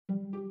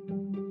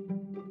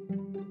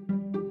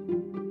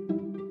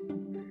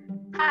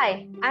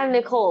Hi, I'm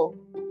Nicole.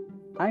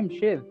 I'm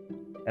Shiv.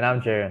 And I'm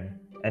Jaren,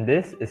 and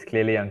this is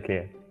Clearly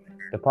Unclear,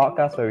 the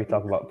podcast where we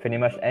talk about pretty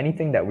much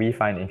anything that we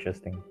find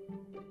interesting.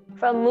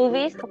 From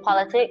movies to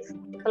politics,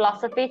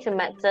 philosophy to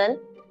medicine,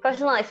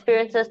 personal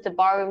experiences to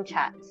barroom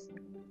chats.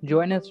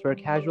 Join us for a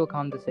casual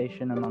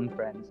conversation among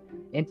friends,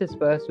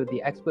 interspersed with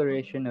the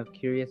exploration of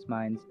curious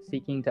minds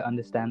seeking to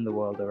understand the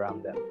world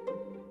around them.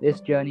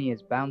 This journey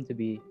is bound to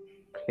be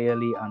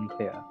clearly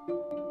unclear.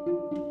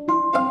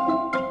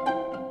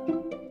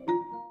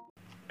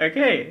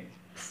 Okay,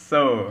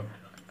 I'll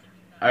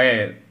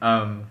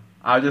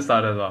just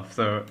start us off.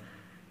 So,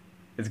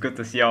 it's good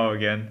to see y'all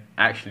again.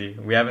 Actually,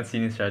 we haven't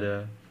seen each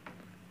other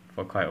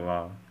for quite a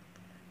while.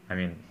 I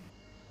mean,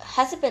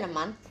 Has it been a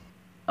month?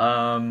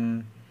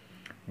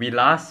 we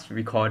last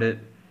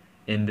recorded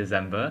in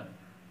December.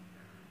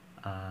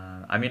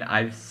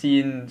 I've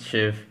seen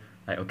Shiv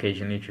like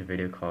occasionally through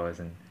video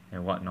calls and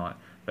whatnot,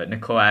 but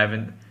Nicole, I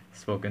haven't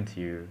spoken to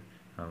you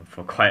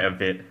for quite a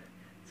bit,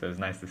 so it's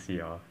nice to see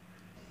y'all.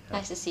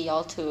 Nice to see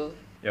y'all too.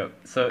 Yep.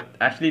 So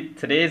actually,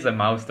 today is a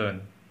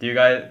milestone. Do you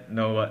guys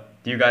know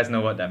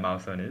what that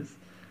milestone is?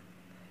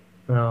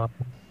 No.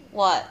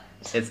 What?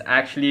 It's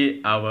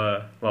actually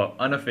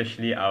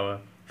unofficially our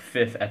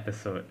 5th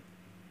episode.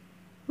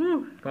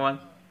 Woo! Come on,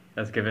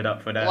 let's give it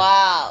up for that.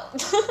 Wow.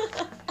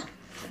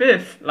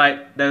 5th,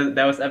 like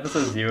there was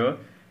episode 0,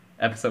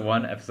 episode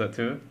 1, episode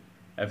 2,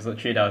 episode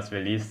 3 that was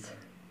released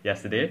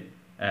yesterday,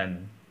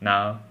 and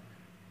now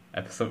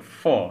episode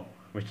 4,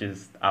 which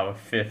is our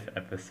 5th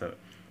episode.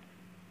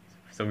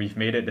 So we've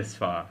made it this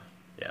far.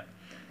 Yeah.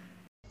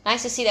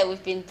 Nice to see that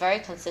we've been very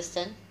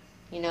consistent,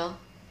 you know.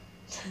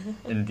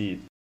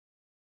 Indeed.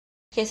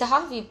 Okay, so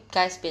how have you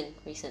guys been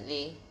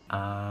recently?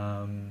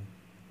 I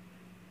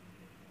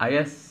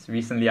guess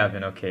recently I've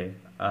been okay.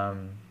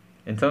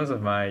 In terms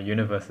of my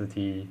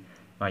university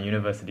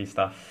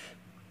stuff,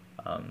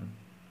 in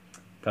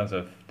terms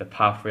of the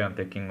pathway I'm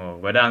taking or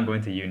whether I'm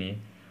going to uni,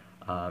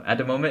 at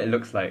the moment it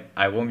looks like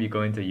I won't be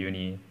going to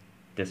uni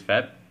this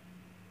Feb.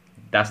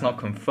 That's not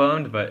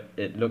confirmed, but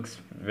it looks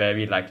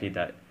very likely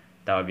that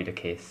will be the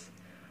case.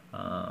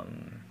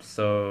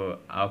 So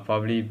I'll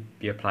probably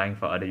be applying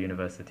for other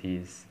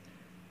universities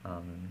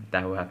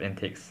that will have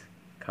intakes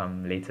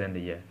come later in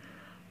the year.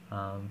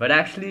 But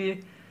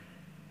actually,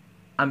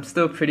 I'm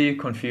still pretty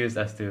confused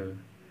as to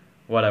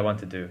what I want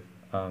to do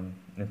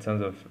in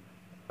terms of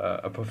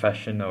a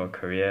profession or a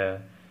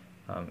career.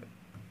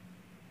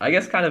 I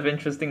guess kind of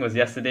interesting was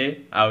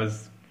yesterday. I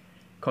was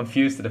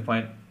confused to the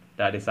point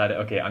that I decided,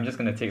 okay, I'm just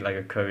going to take like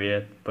a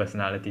career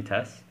personality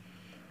test.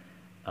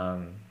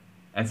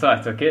 And so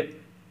I took it,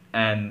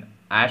 and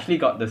I actually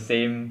got the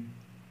same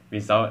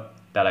result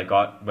that I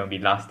got when we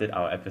last did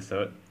our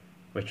episode,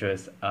 which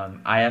was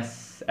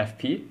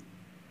ISFP.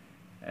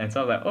 And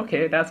so I was like,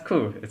 okay, that's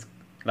cool. It's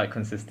like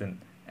consistent.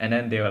 And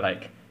then they were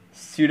like,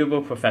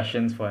 suitable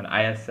professions for an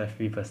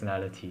ISFP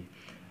personality: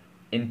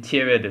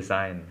 interior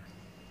design,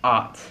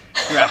 art,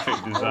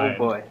 graphic design.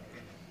 Oh boy.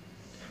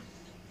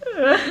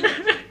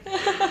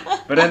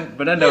 But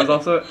then there was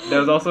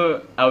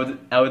also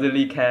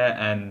elderly care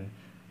and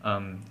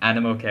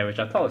animal care, which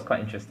I thought was quite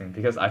interesting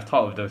because I've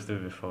thought of those two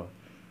before.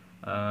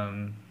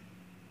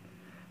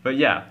 But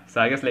yeah,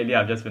 so I guess lately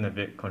I've just been a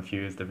bit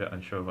confused, a bit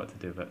unsure of what to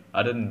do. But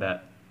other than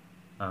that,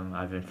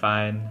 I've been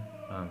fine.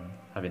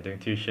 I've been doing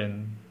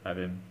tuition. I've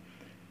been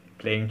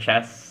playing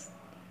chess.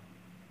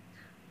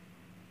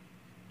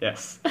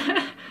 Yes.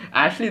 I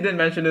actually didn't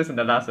mention this in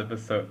the last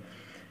episode.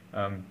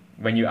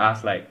 When you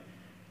asked like,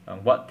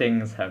 what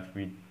new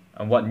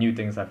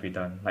things have we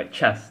done? Like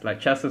chess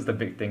is the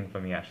big thing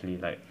for me actually.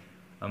 Like,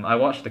 I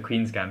watched The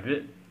Queen's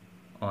Gambit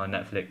on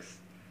Netflix,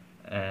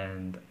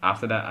 and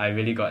after that I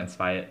really got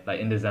inspired, like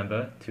in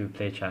December, to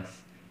play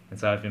chess, and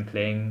so I've been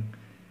playing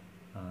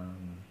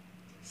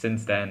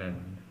since then,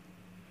 and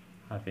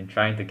I've been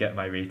trying to get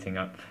my rating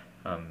up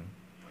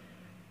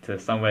to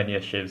somewhere near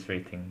Shiv's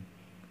rating,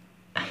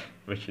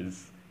 which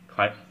is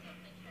quite.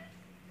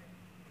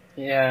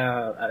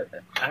 Yeah,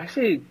 I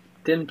actually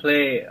didn't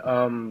play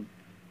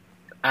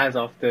as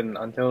often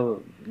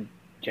until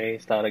Jay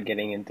started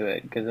getting into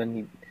it, because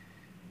then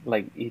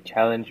he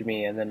challenged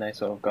me, and then I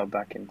sort of got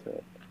back into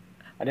it.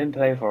 I didn't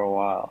play for a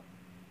while.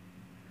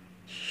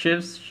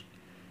 Shiv's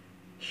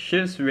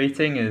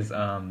rating is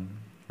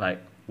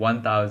like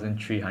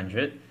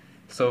 1,300.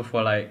 So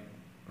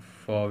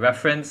for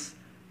reference,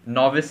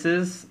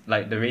 novices,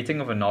 like the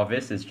rating of a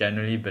novice is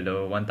generally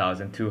below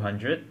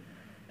 1,200.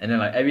 And then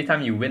like every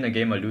time you win a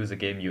game or lose a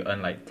game, you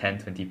earn like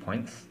 10-20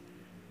 points,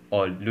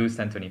 or lose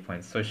 10-20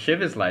 points. So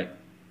Shiv is like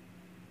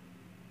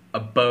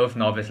above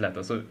novice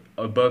level. So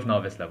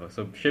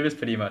Shiv is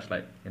pretty much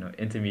like,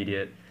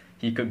 intermediate.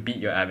 He could beat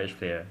your average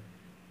player.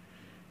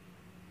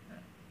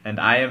 And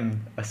I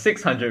am a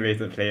 600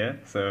 rated player,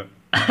 so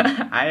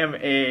I'm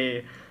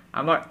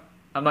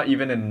not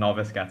even in the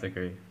novice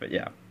category. But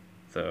yeah,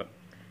 so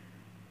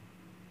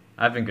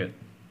I've been good.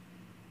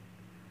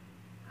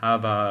 How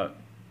about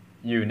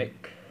you,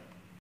 Nick?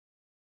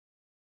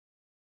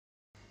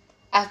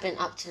 I've been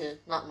up to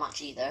not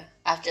much either.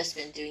 I've just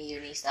been doing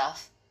uni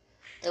stuff.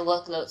 the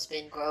workload's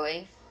been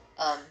growing.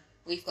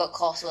 We've got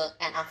coursework,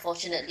 and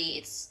unfortunately,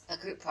 it's a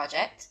group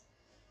project.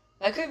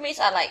 My group mates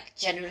are like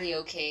generally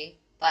okay,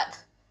 but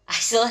I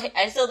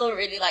still don't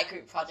really like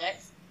group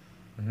projects.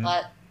 Mhm.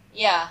 But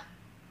yeah,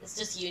 it's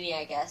just uni,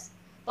 I guess.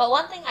 But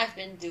one thing I've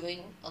been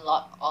doing a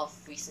lot of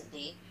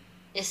recently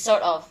is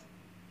sort of.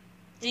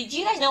 Do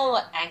you guys know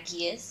what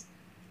Anki is?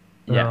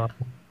 Yeah.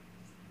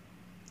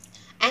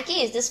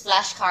 Anki is this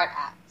flashcard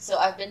app. So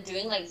I've been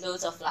doing like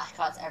loads of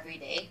flashcards every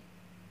day.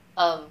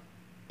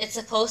 It's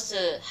supposed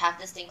to have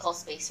this thing called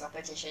spaced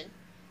repetition,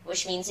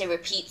 which means it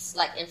repeats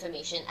like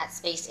information at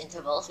spaced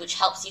intervals, which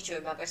helps you to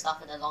remember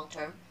stuff in the long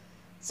term.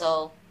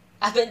 So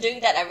I've been doing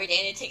that every day,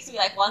 and it takes me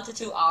like 1 to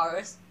 2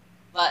 hours.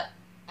 But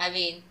I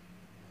mean,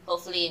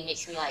 hopefully it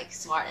makes me like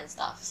smart and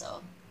stuff.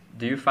 So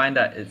Do you find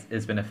that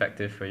it's been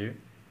effective for you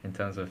in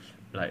terms of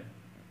like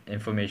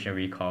information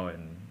recall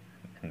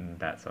and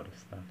that sort of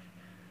stuff?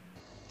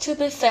 to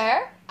be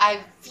fair, I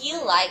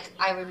feel like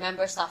I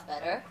remember stuff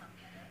better,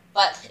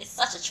 but it's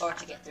such a chore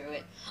to get through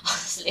it,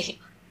 honestly.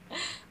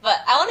 But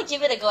I want to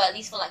give it a go at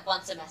least for like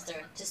 1 semester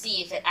to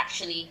see if it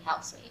actually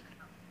helps me.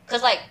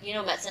 Because like,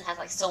 medicine has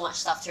like so much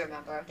stuff to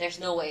remember. There's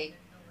no way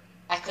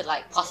I could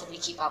like possibly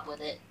keep up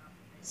with it.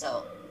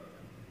 So,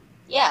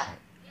 yeah.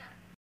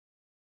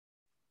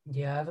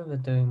 Yeah, I haven't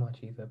been doing much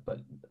either, but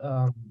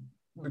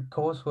with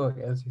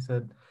coursework, as you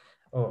said,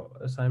 or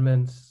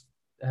assignments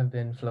have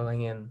been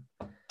flowing in,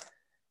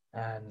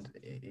 and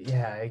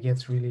yeah, it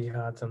gets really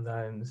hard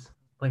sometimes.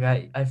 Like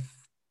I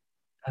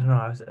don't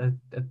know.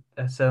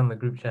 I said on the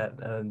group chat,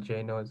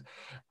 Jay knows,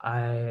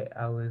 I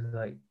was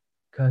like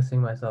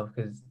cursing myself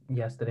because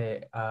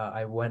yesterday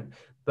I went.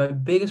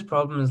 But biggest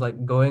problem is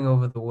like going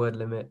over the word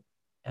limit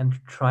and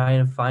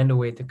trying to find a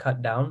way to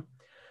cut down,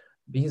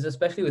 because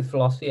especially with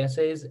philosophy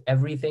essays,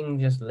 everything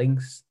just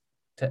links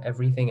to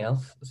everything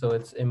else, so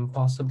it's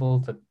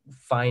impossible to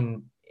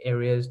find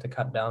areas to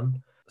cut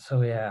down.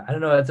 So yeah, I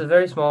don't know. It's a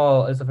very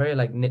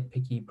like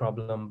nitpicky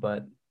problem,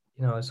 but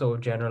it sort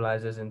of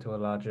generalizes into a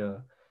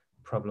larger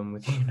problem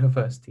with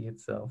university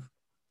itself.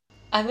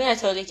 I mean, I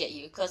totally get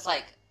you, because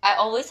like I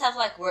always have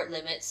like word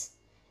limits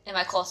in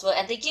my coursework,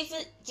 and they give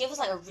us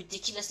like a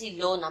ridiculously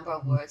low number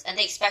of words, and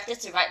they expect us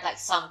to write like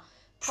some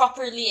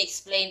properly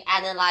explained,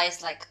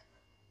 analyzed like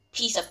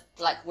piece of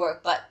like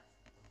work, but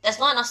there's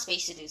not enough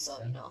space to do so,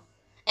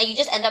 and you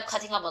just end up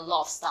cutting up a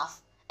lot of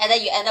stuff, and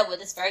then you end up with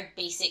this very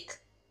basic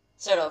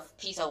sort of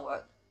piece of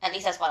work. At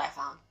least that's what I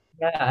found.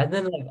 Yeah, and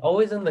then like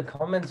always in the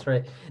comments,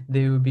 right,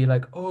 they would be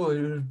like, "Oh,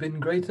 it would have been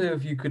greater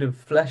if you could have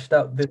fleshed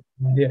out this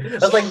idea."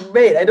 I was like,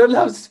 "Mate, I don't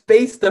have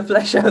space to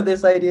flesh out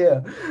this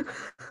idea."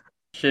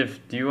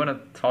 Shiv, do you want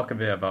to talk a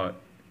bit about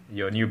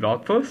your new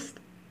blog post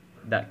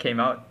that came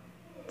out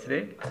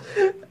today?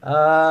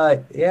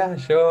 Yeah,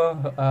 sure.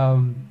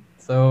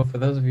 So for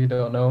those of you who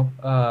don't know,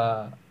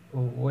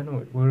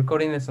 when we're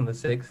recording this on the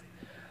 6th,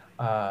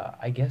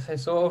 I guess I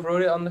sort of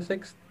wrote it on the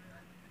 6th,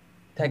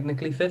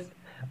 technically 5th.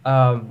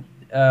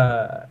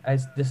 I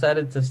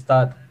decided to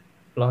start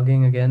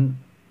blogging again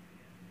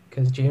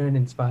because Jaren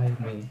inspired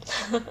me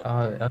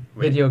on a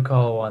video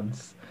call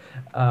once.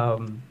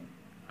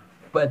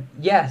 But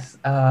yes,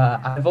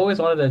 I've always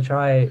wanted to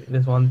try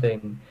this one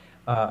thing.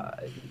 I've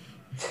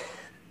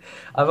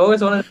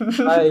always wanted to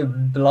try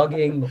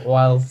blogging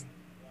whilst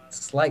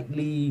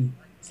slightly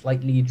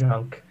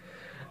drunk.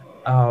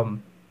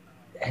 And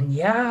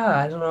yeah,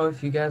 I don't know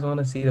if you guys want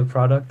to see the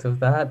product of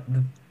that.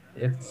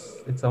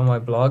 It's on my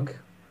blog.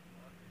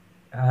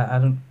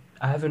 I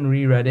haven't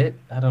reread it.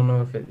 I don't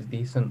know if it's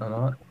decent or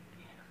not.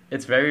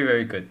 It's very,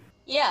 very good.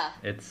 Yeah.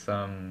 It's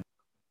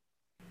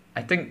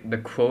I think the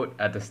quote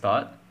at the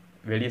start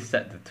really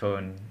set the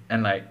tone,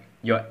 and like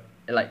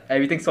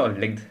everything sort of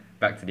linked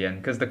back to the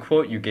end, because the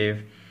quote you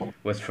gave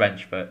was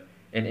French, but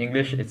in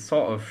English it's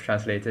sort of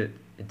translated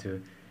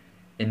into,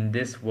 "In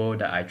this world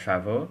that I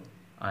travel,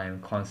 I am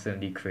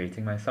constantly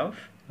creating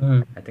myself."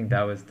 I think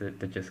that was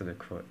the gist of the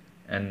quote,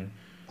 and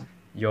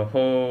your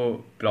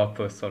whole blog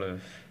post sort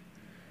of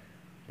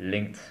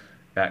linked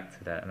back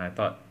to that, and I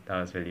thought that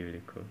was really,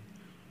 really cool.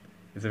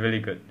 It's a really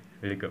good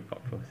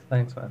blog post.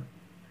 Thanks, man.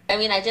 I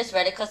mean, I just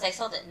read it because I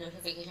saw that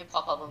notification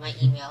pop up on my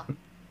email,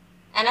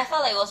 and I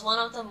felt like it was one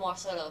of the more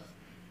sort of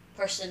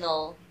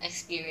personal,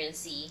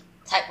 experience-y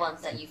type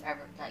ones that you've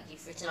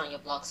written on your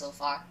blog so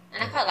far,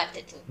 and I quite liked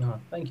it too. No,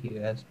 thank you,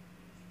 guys.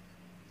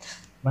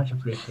 Much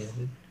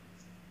appreciated.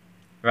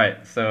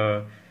 Right,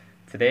 so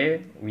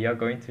today we are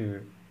going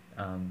to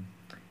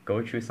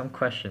go through some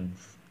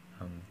questions.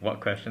 What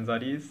questions are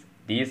these?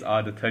 These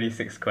are the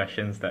 36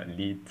 questions that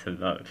lead to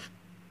love.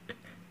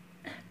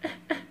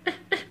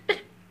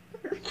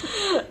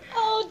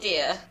 Oh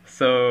dear.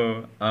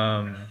 So,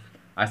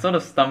 I sort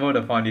of stumbled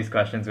upon these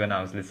questions when I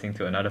was listening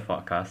to another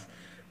podcast.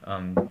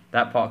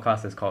 That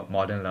podcast is called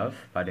Modern Love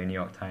by the New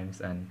York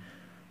Times, and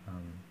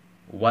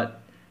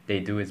what they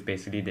do is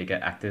basically they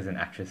get actors and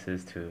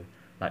actresses to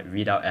like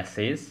read out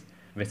essays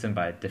written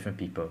by different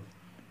people.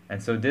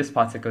 And so this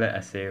particular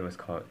essay was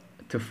called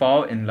 "To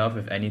Fall in Love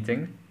with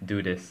Anything,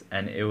 Do This,"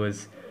 and it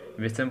was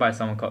written by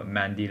someone called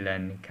Mandy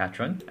Len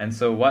Catron. And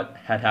so what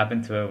had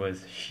happened to her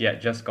was she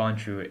had just gone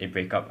through a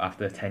breakup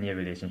after a 10-year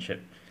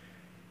relationship.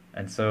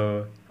 And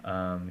so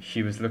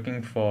she was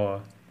looking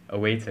for a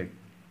way to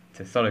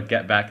sort of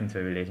get back into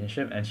a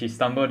relationship, and she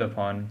stumbled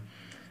upon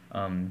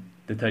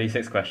the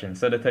 36 questions.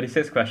 So the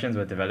 36 questions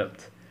were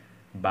developed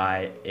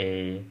by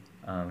a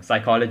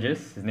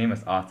psychologist. His name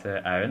was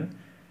Arthur Aaron,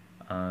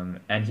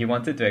 and he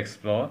wanted to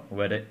explore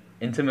whether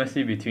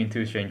intimacy between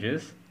two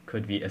strangers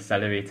could be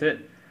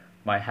accelerated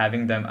by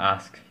having them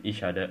ask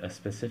each other a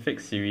specific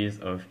series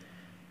of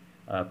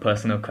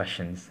personal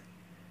questions.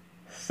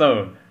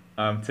 So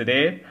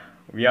today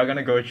we are going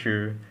to go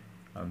through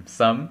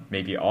some,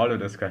 maybe all of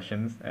those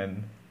questions,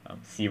 and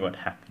see what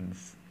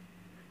happens.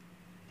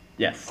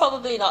 Yes.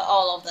 Probably not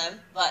all of them,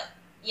 but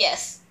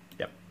yes.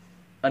 Yep.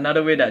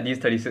 Another way that these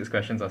 36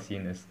 questions are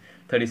seen is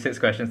 36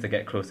 questions to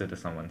get closer to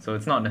someone. So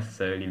it's not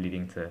necessarily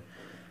leading to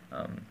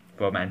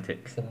romantic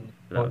It's an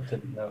love.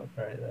 important note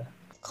right there.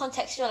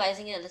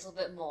 Contextualizing it a little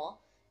bit more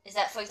is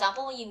that, for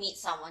example, when you meet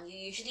someone, you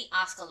usually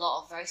ask a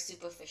lot of very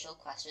superficial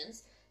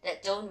questions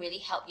that don't really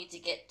help you to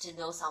get to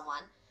know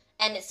someone.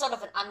 And it's sort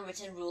of an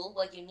unwritten rule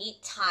where you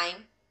need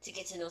time to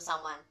get to know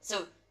someone.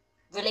 So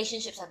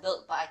relationships are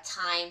built by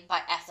time,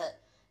 by effort.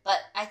 But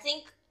I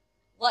think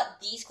what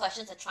these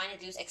questions are trying to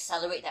do is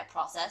accelerate that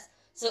process.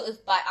 So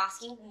if by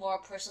asking more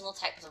personal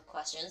types of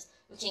questions,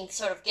 we can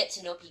sort of get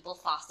to know people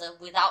faster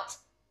without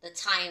the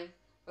time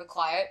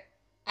required.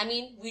 I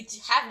mean, we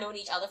have known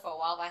each other for a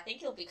while, but I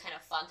think it'll be kind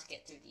of fun to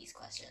get through these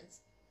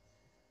questions.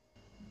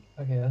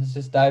 Okay, let's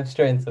just dive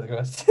straight into the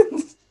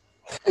questions.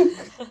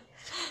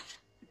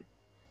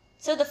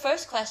 So the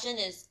first question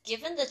is,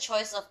 given the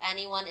choice of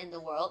anyone in the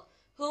world,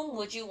 whom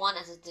would you want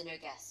as a dinner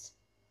guest?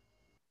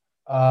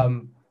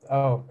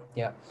 Oh,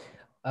 yeah.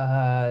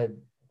 I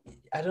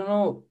don't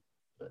know,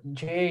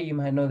 Jay, you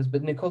might know this,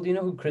 but Nicole, do you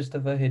know who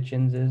Christopher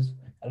Hitchens is?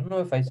 I don't know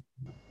if I...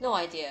 No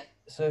idea.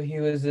 So he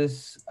was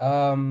this,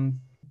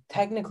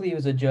 technically he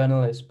was a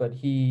journalist, but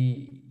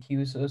he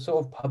was a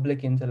sort of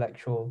public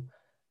intellectual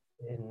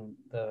in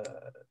the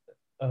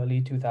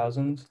early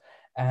 2000s,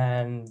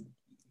 and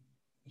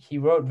he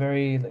wrote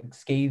very like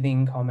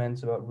scathing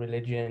comments about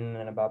religion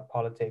and about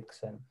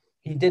politics, and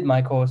he did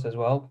my course as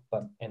well,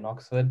 but in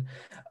Oxford.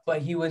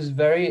 But he was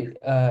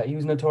he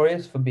was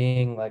notorious for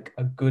being like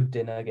a good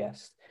dinner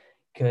guest,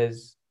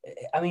 because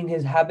I mean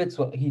his habits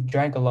were, he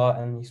drank a lot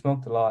and he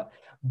smoked a lot,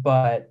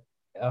 but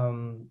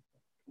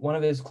one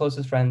of his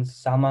closest friends,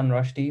 Salman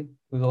Rushdie,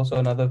 who's also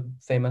another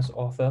famous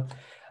author.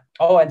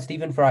 Oh, and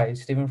Stephen Fry.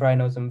 Stephen Fry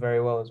knows him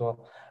very well as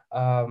well.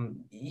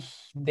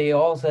 They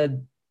all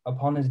said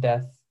upon his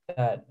death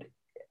that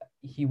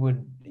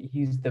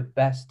he's the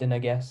best dinner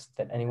guest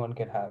that anyone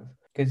could have,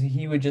 because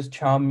he would just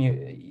charm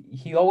you.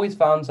 He always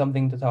found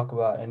something to talk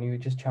about, and he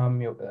would just charm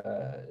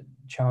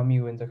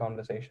you into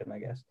conversation, I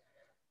guess.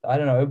 I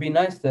don't know. It would be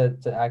nice to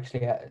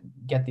actually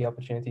get the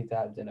opportunity to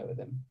have dinner with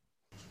him.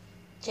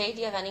 Jay, do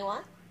you have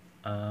anyone?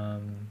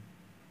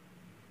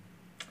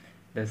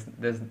 There's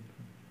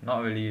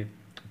not really a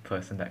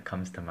person that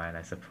comes to mind,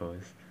 I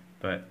suppose.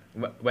 But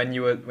when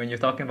you're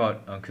talking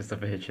about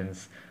Christopher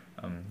Hitchens,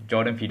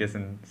 Jordan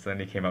Peterson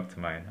certainly came up to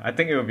mind. I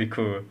think it would be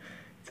cool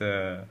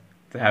to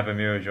have a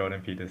meal with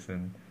Jordan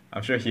Peterson.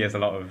 I'm sure he has a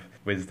lot of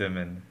wisdom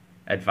and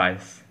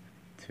advice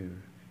to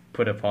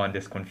put upon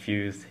this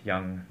confused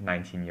young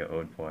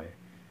 19-year-old boy.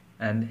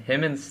 And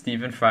him and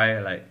Stephen Fry,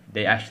 like,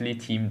 they actually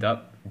teamed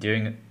up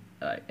during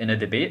in a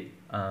debate.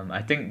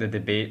 I think the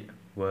debate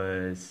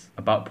was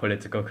about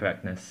political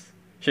correctness.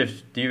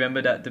 Shiv, do you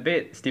remember that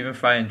debate? Stephen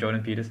Fry and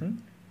Jordan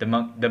Peterson, the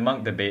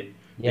monk debate.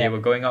 Yeah. They were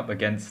going up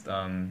against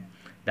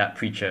that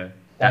preacher,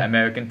 that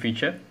American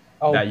preacher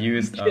that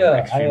used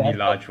extremely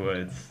large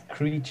words.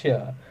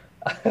 Creature.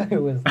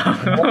 It was.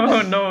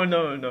 Oh,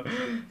 no.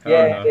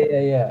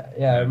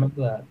 Yeah. I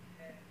remember that.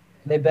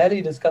 They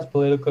barely discussed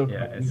political.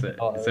 Yeah, it's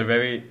a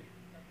very.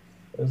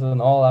 It was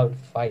an all-out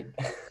fight.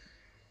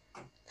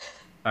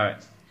 All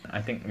right,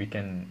 I think we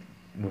can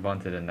move on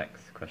to the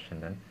next question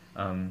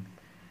then.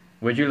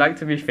 Would you like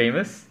to be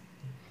famous,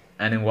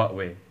 and in what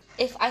way?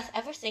 If I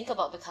ever think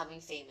about becoming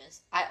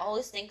famous, I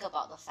always think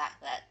about the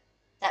fact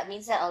that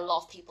means that a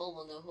lot of people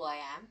will know who I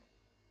am,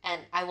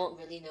 and I won't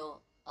really know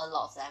a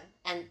lot of them.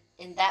 And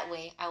in that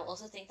way, I will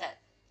also think that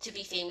to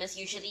be famous,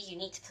 usually you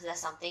need to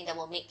possess something that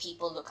will make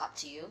people look up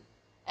to you,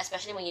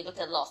 especially when you look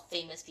at a lot of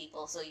famous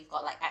people. So you've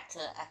got like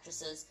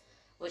actresses,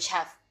 which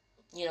have,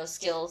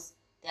 skills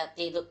that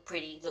they look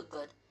pretty, look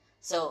good.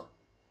 So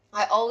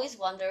I always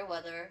wonder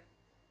whether,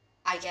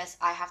 I guess,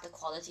 I have the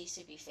qualities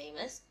to be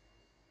famous,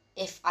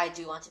 if I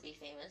do want to be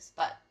famous.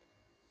 But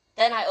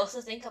then I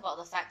also think about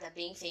the fact that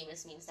being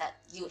famous means that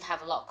you would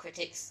have a lot of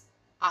critics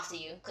after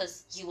you,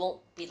 because you won't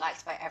be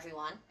liked by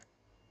everyone.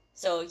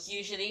 So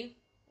usually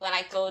when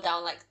I go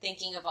down like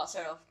thinking about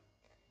sort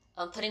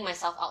of putting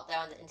myself out there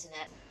on the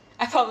internet,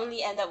 I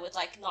probably end up with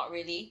like not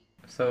really.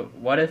 So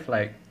what if,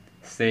 like,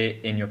 say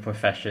in your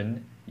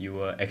profession you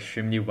were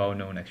extremely well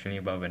known, extremely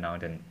well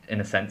renowned, and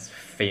in a sense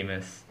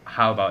famous?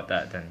 How about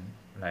that then?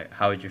 Like,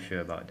 how would you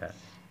feel about that?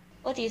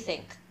 What do you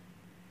think?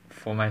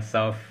 For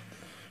myself,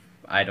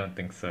 I don't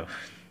think so.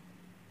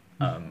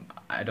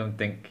 I don't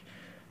think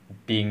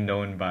being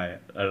known by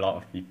a lot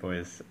of people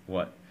is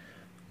what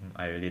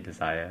I really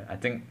desire. I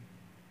think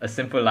a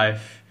simple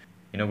life,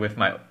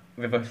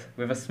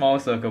 with a small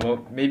circle,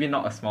 well, maybe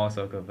not a small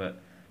circle, but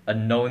a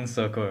known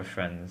circle of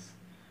friends,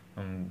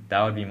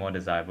 that would be more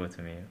desirable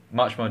to me.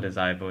 Much more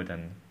desirable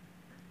than.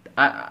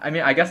 I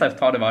mean, I guess I've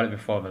thought about it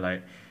before, but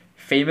like,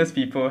 famous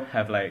people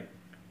have like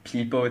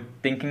people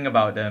thinking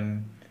about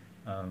them,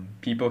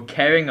 people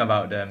caring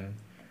about them,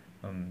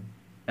 um,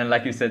 and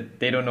like you said,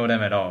 they don't know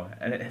them at all,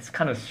 and it's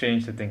kind of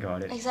strange to think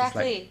about it. It's like,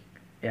 Exactly.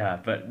 yeah,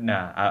 but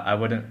nah, I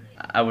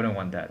wouldn't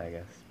want that, I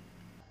guess.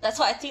 That's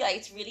why I think like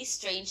it's really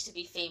strange to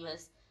be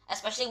famous,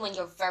 especially when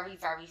you're very,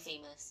 very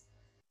famous.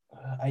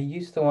 I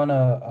used to want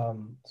to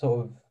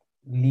sort of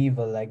leave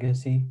a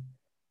legacy.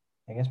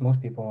 I guess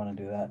most people want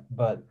to do that,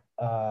 but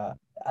I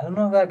don't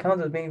know if that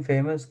counts as being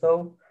famous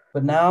though.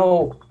 But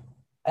now,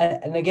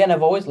 and again,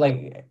 I've always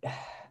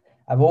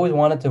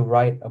wanted to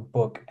write a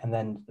book and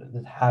then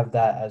have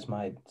that as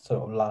my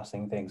sort of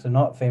lasting thing. So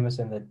not famous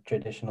in the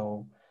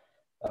traditional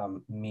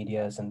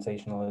media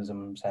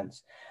sensationalism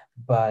sense,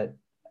 but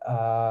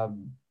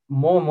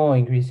more and more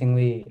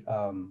increasingly,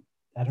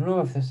 I don't know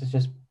if this is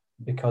just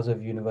because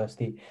of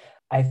university.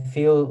 I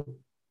feel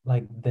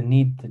like the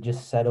need to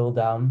just settle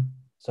down.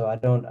 So I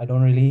don't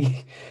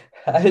really,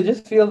 I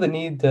just feel the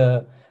need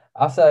to,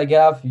 after I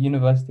get off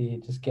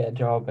university, just get a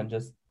job and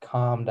just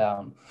calm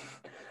down.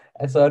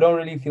 And so I don't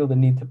really feel the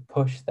need to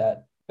push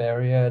that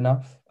barrier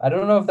enough. I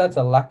don't know if that's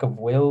a lack of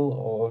will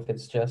or if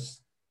it's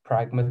just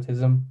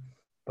pragmatism,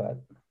 but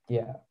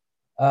yeah.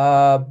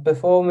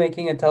 Before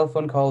making a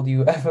telephone call, do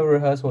you ever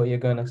rehearse what you're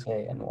gonna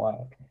say and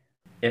why?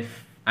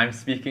 If I'm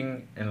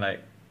speaking in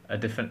like a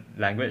different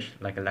language,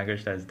 like a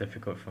language that is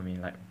difficult for me,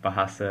 like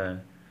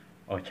Bahasa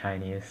or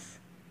Chinese,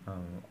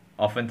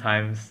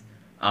 oftentimes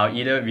I'll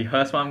either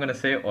rehearse what I'm gonna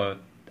say or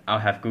I'll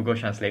have Google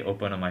Translate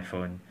open on my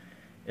phone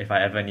if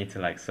I ever need to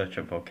like search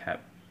a vocab.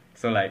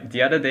 So like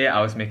the other day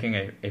I was making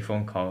a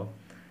phone call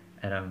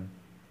and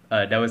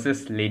there was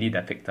this lady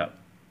that picked up.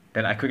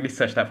 Then I quickly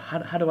searched up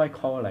how do I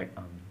call like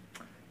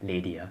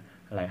lady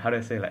like how do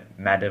I say like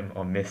madam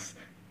or miss.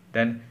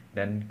 Then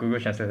Google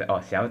Translate said, oh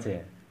小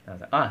姐. I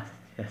was like,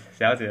 yes,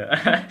 小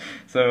姐.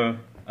 So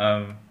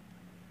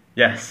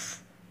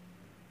yes,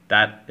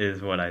 that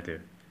is what I do.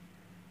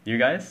 You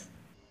guys?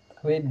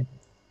 I mean,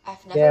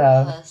 I've never yeah,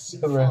 rehearsed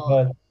never for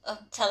rehearsed. a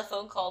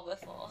telephone call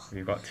before.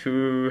 We've got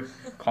two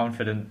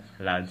confident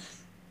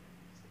lads.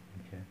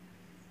 Okay.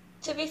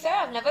 To be fair,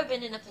 I've never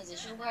been in a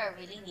position where I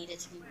really needed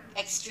to be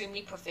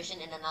extremely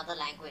proficient in another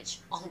language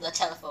on the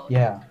telephone.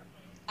 Yeah,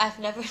 I've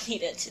never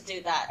needed to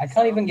do that. I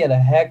can't even get a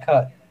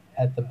haircut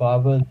at the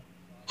barber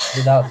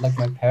without like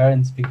my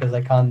parents because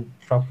I can't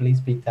properly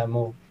speak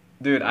Tamil.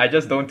 Dude, I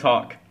just don't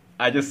talk.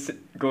 I just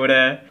go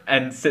there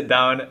and sit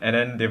down and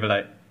then they were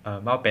like,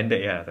 mau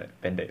pendek ya? I was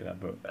like, pendek lah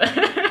bro.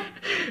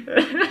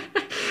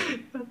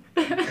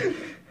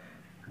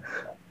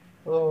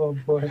 Oh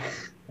boy,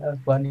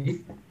 that's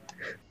funny.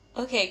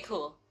 Okay,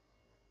 cool.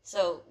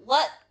 So,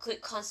 what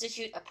could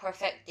constitute a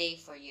perfect day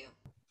for you?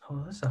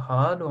 Oh, that's a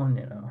hard one,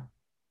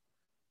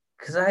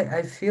 Because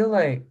I feel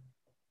like,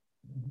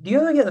 do you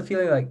ever get the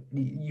feeling like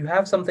you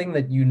have something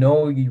that you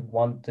know you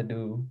want to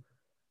do,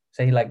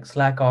 say like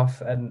slack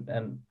off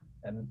and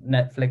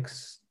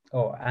Netflix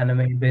or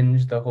anime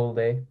binge the whole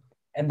day,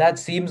 and that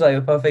seems like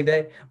a perfect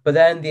day, but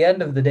then at the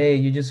end of the day,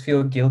 you just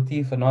feel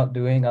guilty for not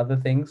doing other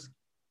things.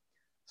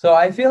 So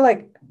I feel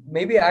like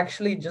maybe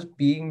actually just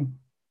being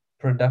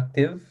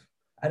productive.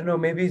 I don't know,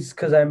 maybe it's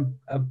because I'm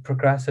a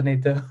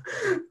procrastinator,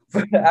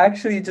 but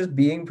actually just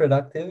being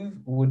productive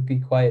would be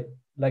quite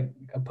like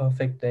a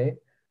perfect day.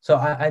 So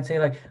I'd say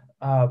like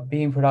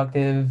being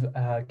productive,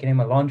 getting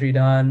my laundry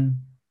done,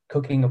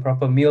 cooking a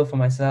proper meal for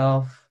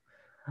myself.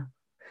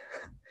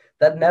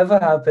 That never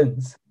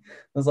happens.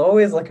 There's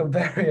always like a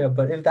barrier,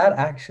 but if that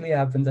actually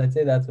happens, I'd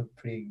say that's a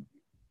pretty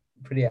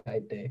high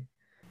day.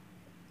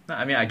 No,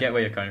 I mean, I get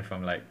where you're coming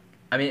from. Like,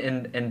 I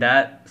mean, in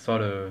that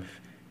sort of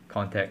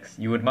context,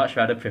 you would much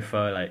rather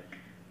prefer like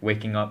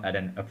waking up at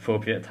an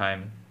appropriate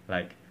time,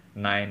 like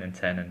 9 and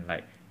 10, and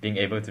like being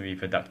able to be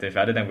productive,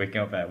 rather than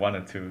waking up at 1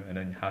 or 2 and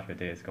then half your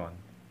day is gone.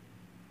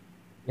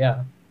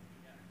 Yeah.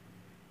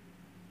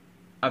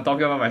 I'm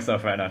talking about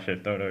myself right now,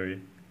 shit. Don't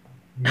worry.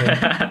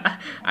 Yeah.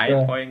 I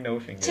ain't pointing no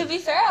fingers. To be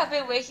fair, I've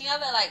been waking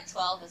up at like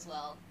 12 as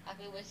well. I've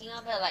been waking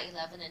up at like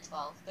 11 and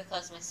 12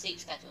 because my sleep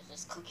schedule was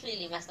just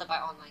completely messed up by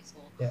online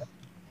school. Yeah.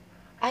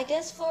 I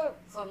guess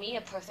for me,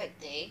 a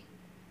perfect day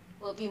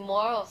would be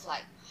more of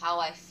like how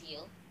I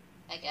feel,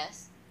 I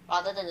guess,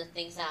 rather than the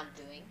things that I'm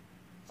doing.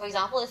 For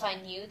example, if I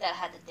knew that I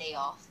had the day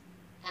off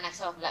and I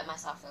sort of let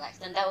myself relax,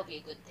 then that would be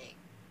a good day.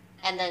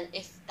 And then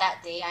if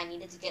that day I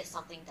needed to get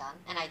something done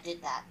and I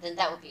did that, then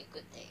that would be a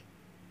good day.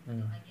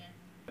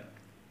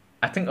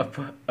 I think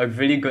a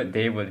really good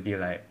day would be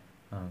like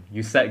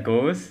you set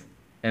goals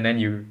and then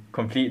you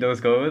complete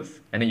those goals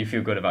and then you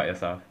feel good about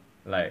yourself.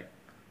 Like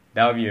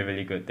that would be a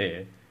really good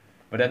day.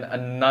 But then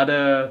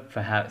another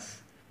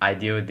perhaps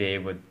ideal day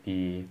would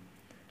be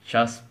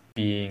just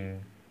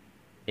being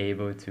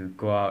able to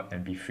go out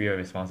and be free of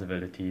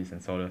responsibilities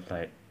and sort of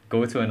like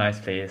go to a nice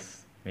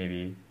place,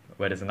 maybe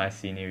where there's a nice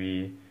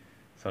scenery,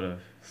 sort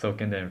of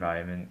soak in the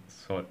environment,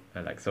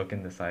 like soak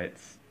in the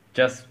sights,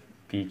 just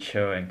be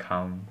chill and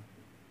calm.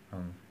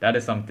 That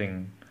is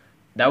something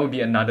that would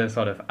be another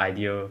sort of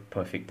ideal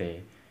perfect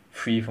day,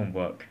 free from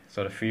work,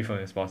 sort of free from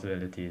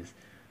responsibilities,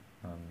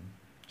 um,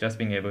 just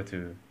being able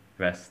to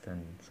rest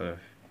and sort of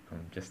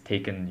just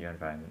take in your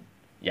environment.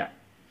 Yeah.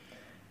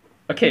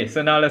 Okay,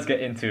 so now let's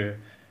get into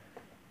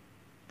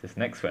this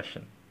next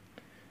question.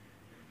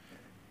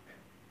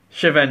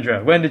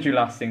 Shivendra, when did you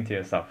last sing to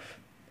yourself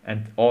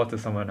or to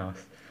someone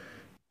else?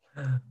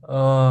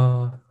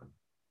 I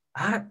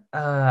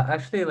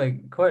actually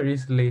like quite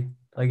recently,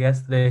 like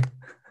yesterday,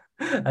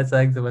 I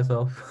sang to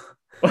myself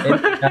in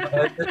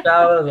the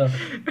shower though.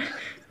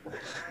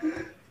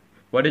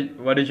 What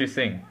did you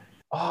sing?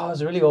 Oh, it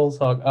was a really old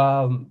song.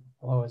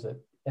 What was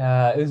it?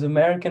 Yeah, it was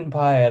American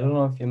Pie. I don't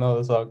know if you know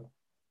the song.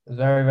 It's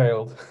very, very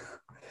old.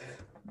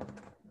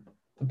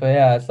 But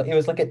yeah, it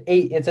was like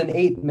it's an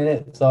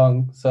 8-minute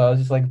song, so I was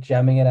just like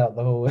jamming it out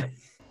the whole way.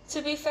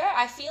 To be fair,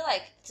 I feel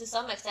like to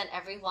some extent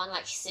everyone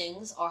like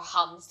sings or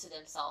hums to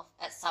themselves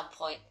at some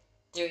point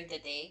during the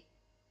day.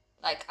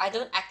 Like I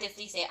don't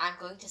actively say I'm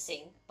going to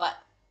sing, but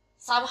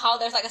somehow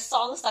there's like a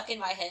song stuck in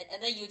my head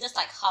and then you just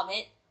like hum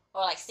it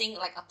or like sing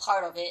like a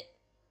part of it.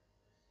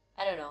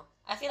 I don't know.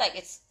 I feel like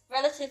it's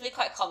relatively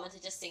quite common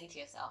to just sing to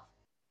yourself.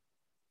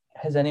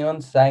 Has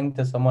anyone sang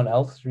to someone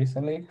else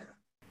recently?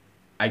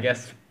 I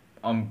guess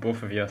on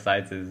both of your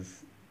sides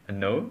is a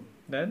no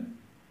then?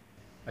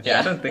 Okay, Yeah,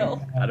 I don't think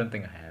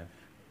no. I have.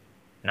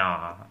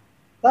 Nah.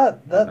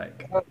 That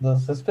Like- was a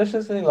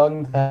suspiciously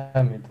long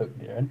time it took,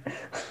 Darren.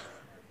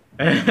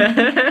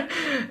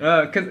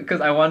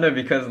 Cause I wonder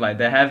because like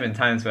there have been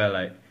times where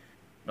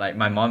like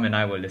my mom and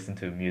I will listen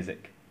to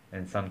music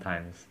and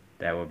sometimes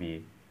there will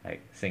be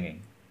like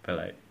singing, but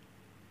like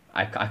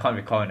I can't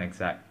recall an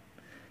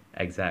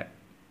exact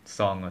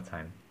song or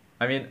time.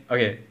 I mean,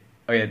 okay,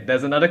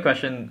 there's another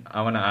question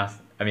I want to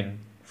ask. I mean,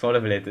 sort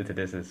of related to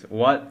this is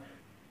what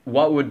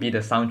would be the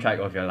soundtrack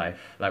of your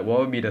life? Like what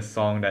would be the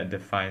song that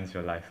defines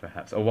your life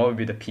perhaps? Or what would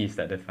be the piece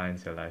that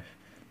defines your life?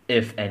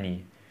 If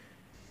any.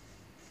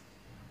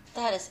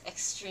 That is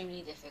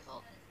extremely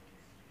difficult,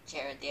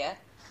 Jared, dear.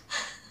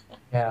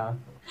 Yeah.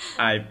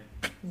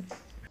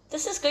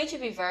 This is going to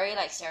be very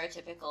like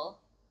stereotypical,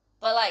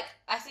 but like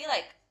I feel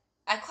like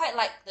I quite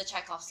like the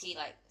Tchaikovsky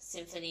like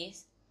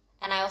symphonies,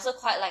 and I also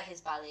quite like his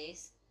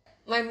ballets.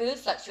 My mood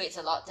fluctuates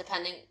a lot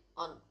depending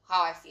on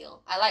how I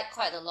feel. I like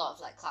quite a lot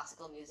of like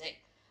classical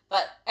music,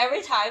 but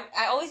every time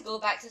I always go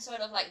back to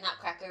sort of like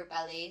Nutcracker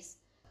ballets.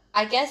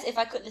 I guess if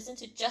I could listen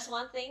to just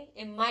one thing,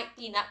 it might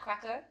be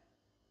Nutcracker.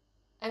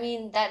 I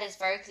mean, that is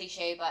very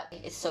cliche, but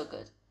it's so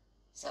good.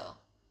 So.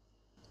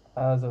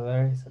 That was a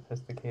very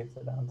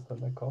sophisticated answer,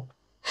 Nicole.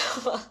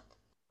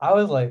 I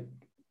was like,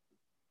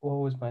 what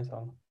was my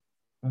song?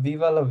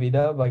 Viva La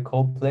Vida by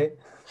Coldplay.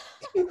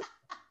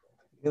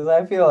 Because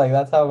I feel like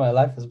that's how my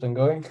life has been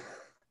going.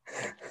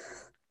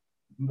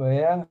 But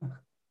yeah.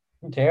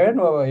 Jared,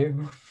 what about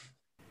you?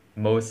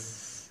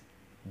 Most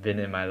been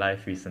in my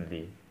life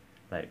recently,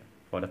 like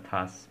for the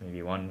past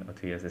maybe 1 or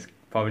 2 years, is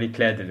probably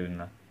Claire de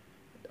Lune.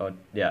 Or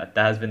yeah,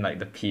 that has been like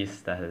the piece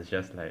that has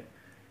just like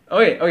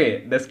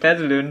okay, there's Claire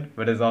de Lune,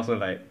 but there's also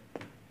like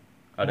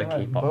other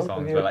Alright, K-pop both of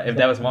songs. you But like if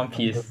there was one have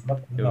piece,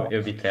 no. it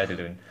would be Claire de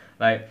Lune.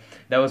 Like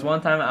there was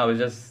one time I was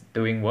just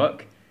doing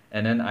work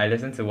and then I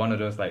listened to one of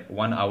those like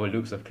 1 hour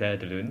loops of Claire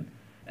de Lune,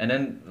 and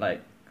then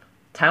like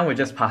time would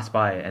just pass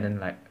by and then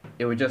like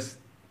it would just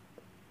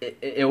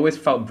it always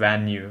felt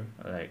brand new.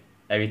 Like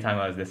every time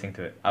I was listening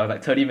to it, I was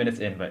like 30 minutes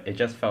in, but it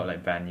just felt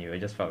like brand new. It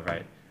just felt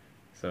right.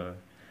 So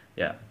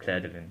yeah, Claire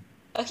de Lune.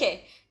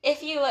 Okay,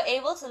 if you were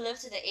able to live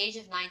to the age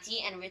of 90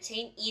 and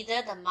retain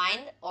either the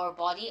mind or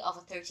body of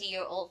a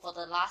 30-year-old for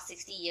the last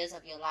 60 years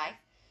of your life,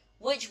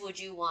 which would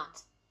you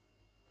want?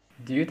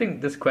 Do you think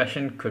this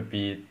question could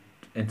be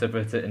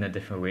interpreted in a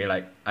different way?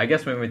 Like, I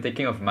guess when we're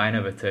thinking of mind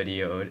of a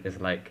 30-year-old, it's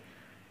like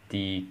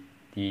the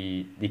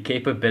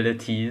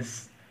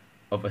capabilities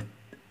of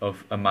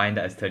a mind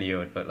that is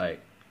 30-year-old. But like,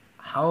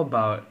 how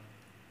about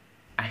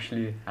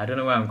actually? I don't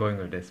know where I'm going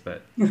with this,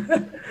 but you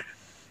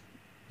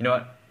know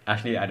what?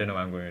 Actually, I don't know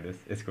where I'm going with this.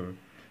 It's cool.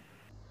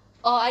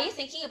 Or are you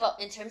thinking about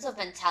in terms of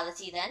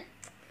mentality then,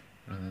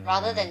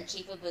 rather than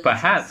capabilities?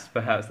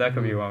 Perhaps that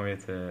could be one way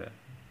to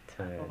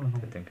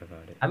think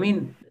about it. I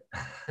mean,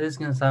 this is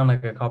gonna sound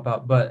like a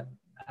cop-out, but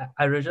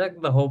I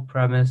reject the whole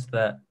premise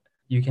that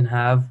you can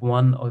have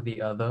one or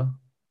the other.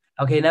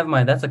 Okay, never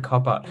mind. That's a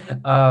cop-out.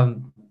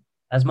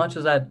 As much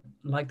as I'd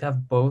like to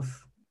have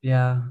both,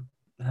 yeah,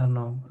 I don't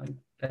know.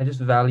 I just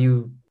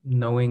value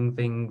knowing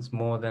things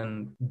more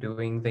than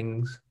doing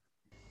things.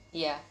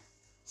 Yeah,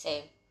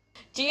 same.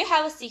 Do you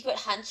have a secret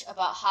hunch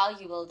about how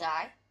you will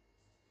die?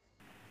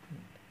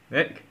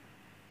 Nick?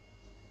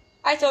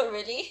 I don't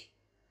really.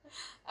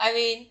 I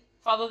mean,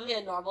 probably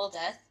a normal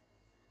death.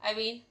 I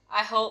mean,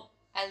 I hope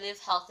I live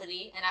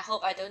healthily and I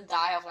hope I don't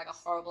die of like a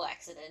horrible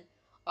accident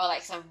or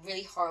like some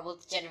really horrible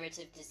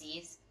degenerative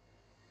disease.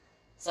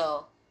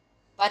 So,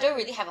 but I don't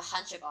really have a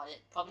hunch about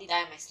it. Probably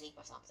die in my sleep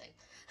or something.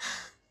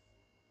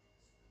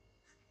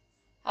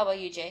 How about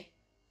you, Jay?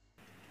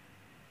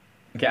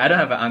 Okay, I don't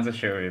have an answer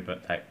straight away,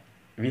 but like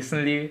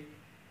recently,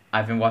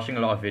 I've been watching a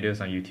lot of videos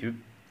on YouTube,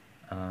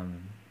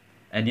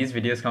 and these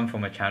videos come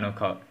from a channel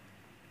called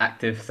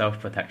Active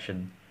Self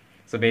Protection.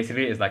 So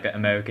basically, it's like an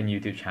American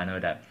YouTube channel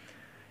that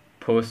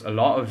posts a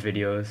lot of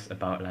videos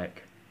about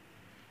like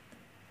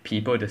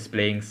people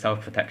displaying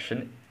self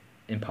protection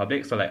in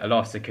public. So like a lot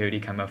of security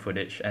camera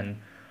footage, and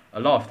a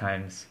lot of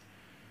times,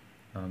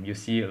 you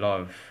see a lot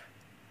of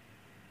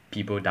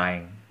people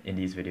dying in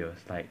these videos.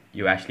 Like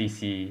you actually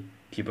see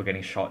people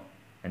getting shot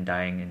and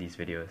dying in these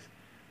videos,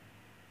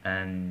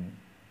 and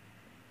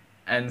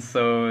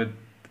so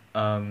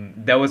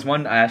there was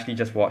one I actually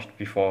just watched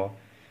before,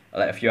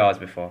 like a few hours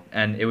before,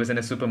 and it was in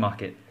a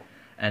supermarket,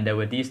 and there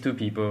were these two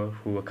people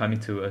who were coming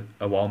to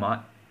a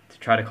Walmart to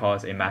try to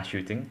cause a mass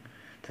shooting,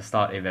 to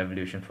start a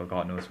revolution for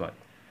God knows what,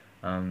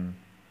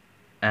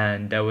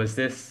 and there was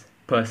this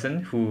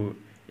person who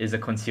is a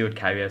concealed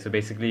carrier. So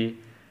basically,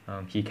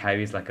 he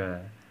carries like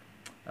a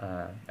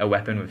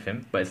weapon with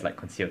him, but it's like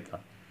concealed.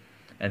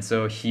 And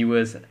so he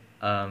was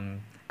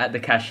at the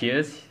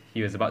cashiers.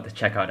 He was about to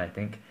check out, I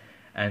think,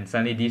 and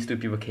suddenly these two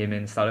people came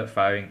in, started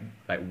firing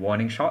like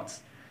warning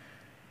shots.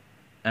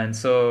 And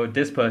so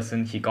this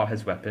person, he got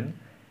his weapon,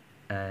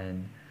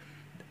 and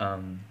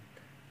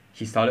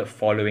he started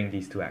following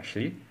these two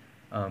actually,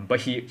 but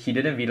he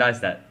didn't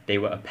realize that they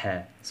were a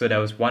pair. So there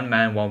was one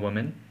man, one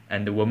woman,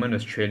 and the woman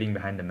was trailing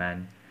behind the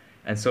man.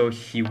 And so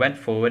he went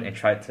forward and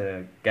tried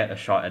to get a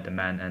shot at the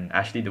man, and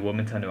actually the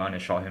woman turned around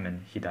and shot him,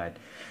 and he died.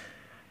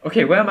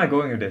 Okay, where am I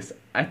going with this?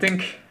 I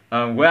think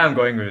where I'm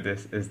going with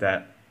this is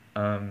that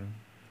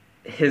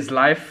his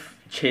life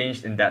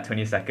changed in that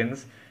 20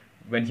 seconds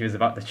when he was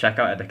about to check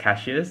out at the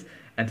cashiers,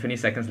 and 20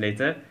 seconds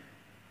later,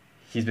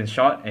 he's been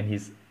shot and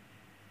he's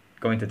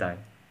going to die.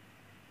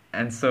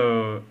 And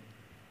so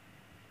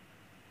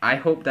I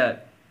hope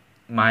that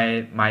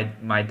my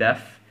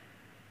death,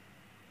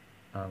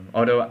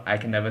 although I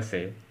can never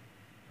say,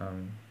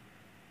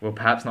 will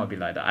perhaps not be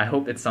like that. I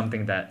hope it's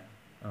something that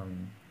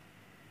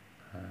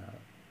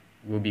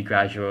will be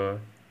gradual,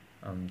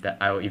 that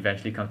I will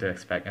eventually come to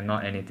expect, and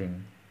not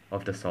anything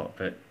of the sort.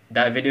 But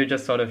that video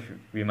just sort of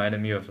reminded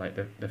me of like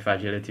the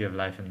fragility of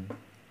life and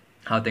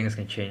how things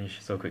can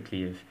change so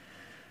quickly if,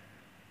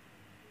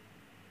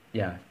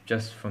 yeah,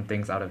 just from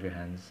things out of your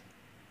hands.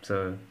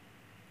 So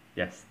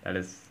yes,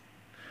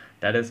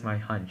 that is my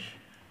hunch.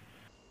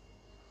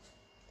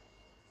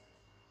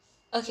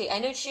 Okay, I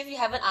know Shiv, you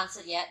haven't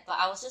answered yet, but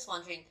I was just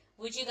wondering,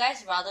 would you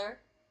guys rather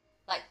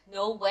like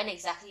know when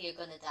exactly you're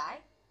gonna die,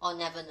 or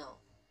never know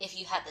if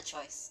you had the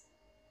choice?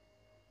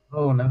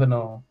 Oh, never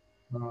know.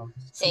 No,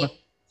 Same.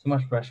 too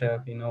much pressure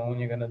if you know when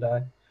you're gonna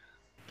die.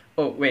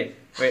 Oh wait,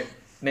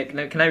 Nick,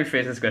 can I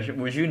rephrase this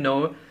question? Would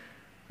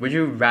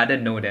you rather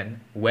know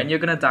then when you're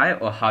gonna die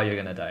or how you're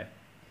gonna die?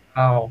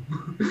 How?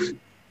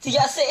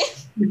 Yeah, same.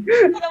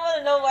 I don't want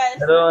to know I when.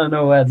 don't wanna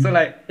know when. So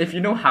like if you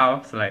know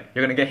how, so like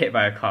you're gonna get hit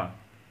by a car.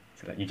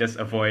 So like you just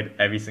avoid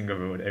every single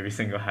road, every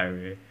single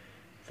highway.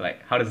 So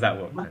like how does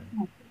that work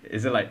then?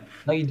 Is it like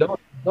No, you don't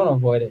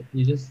avoid it.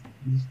 You just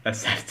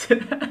accept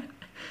it?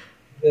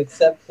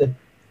 accept it.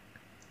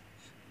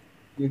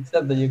 You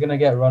accept that you're gonna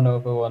get run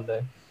over one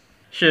day.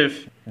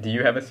 Shiv, do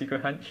you have a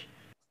secret hunch?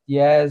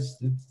 Yes,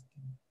 it's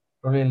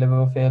probably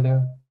liver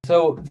failure.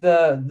 So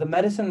the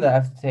medicine that I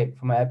have to take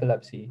for my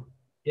epilepsy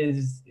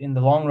is in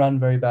the long run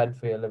very bad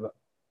for your liver.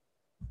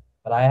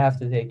 But I have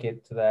to take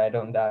it so that I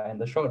don't die in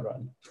the short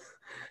run.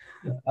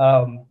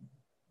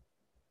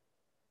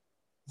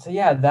 So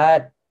yeah,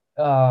 that's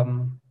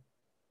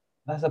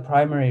a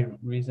primary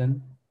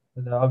reason.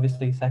 There are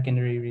obviously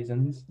secondary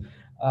reasons.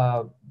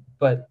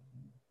 But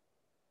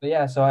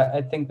yeah, so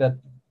I think that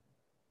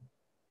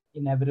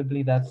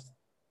inevitably that's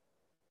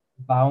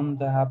bound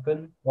to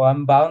happen. Or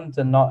I'm bound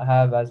to not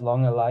have as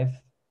long a life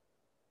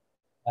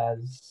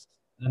as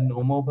a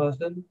normal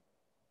person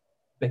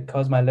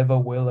because my liver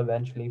will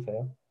eventually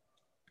fail.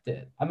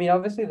 I mean,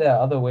 obviously there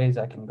are other ways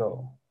I can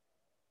go.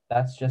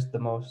 That's just the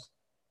most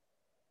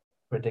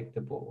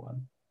predictable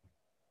one.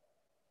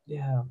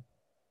 Yeah.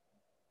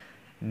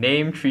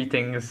 Name 3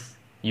 things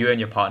you and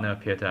your partner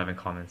appear to have in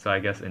common. So I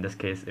guess in this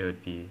case it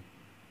would be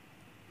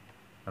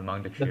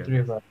among the The three three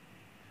of of us. us.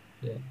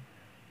 Yeah.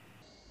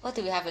 What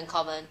do we have in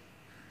common?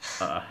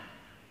 Uh,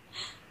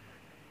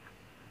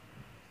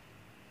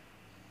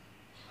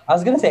 I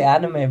was gonna say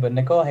anime, but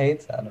Nicole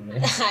hates anime.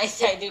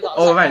 I do not.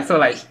 oh like right,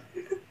 so anime.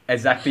 like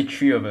exactly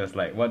 3 of us.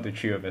 Like what do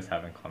 3 of us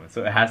have in common?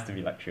 So it has to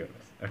be like 3 of us.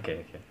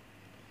 Okay.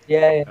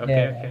 Yeah.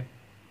 Okay.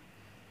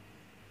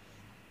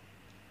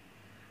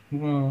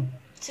 Hmm.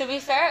 To be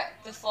fair,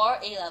 before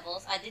A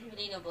levels, I didn't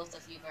really know both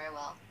of you very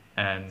well.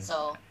 And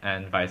So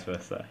and vice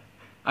versa.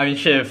 I mean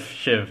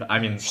Shiv. I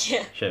mean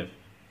Yeah. Shiv.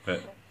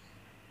 But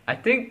I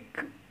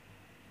think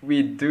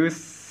we do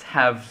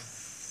have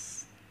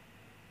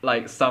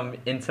like some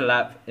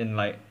interlap in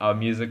like our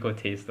musical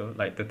taste though,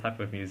 like the type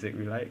of music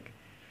we like.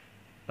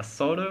 A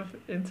sort of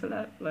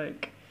interlap,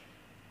 like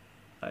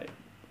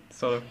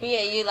sort of. Me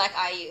and you like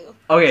IU.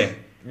 Okay,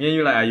 me and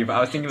you like IU, but I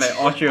was thinking like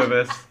all three of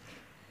us,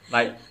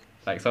 like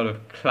sort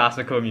of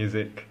classical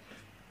music,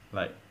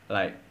 like.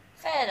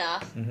 Fair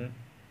enough. Mm-hmm.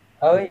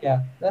 Oh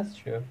yeah, that's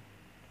true.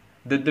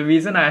 The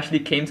reason I actually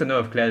came to know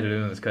of Claire de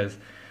Lune was because,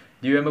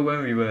 do you remember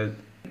when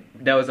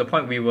there was a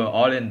point we were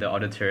all in the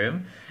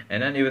auditorium,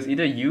 and then it was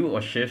either you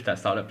or Shiv that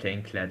started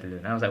playing Claire de Lune.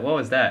 And I was like, what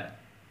was that?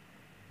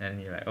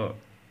 And you're like, oh,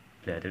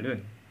 Claire de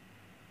Lune.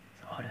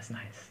 So, oh, that's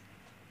nice.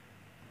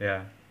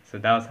 Yeah, so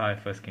that was how I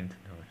first came to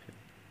know of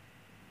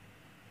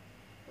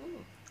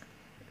it.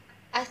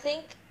 I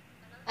think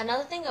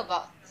another thing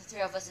about the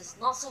three of us is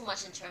not so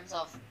much in terms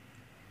of,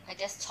 I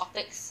guess,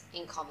 topics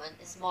in common.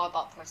 It's more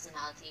about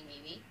personality,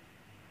 maybe.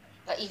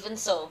 But even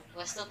so,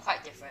 we're still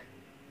quite different.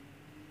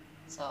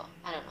 So,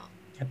 I don't know.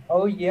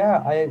 Oh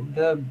yeah,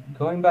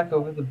 going back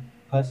over the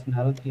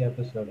personality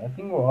episode, I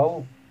think we're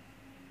all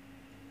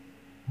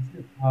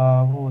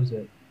what was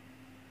it?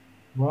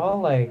 We're all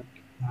like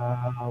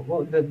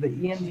well the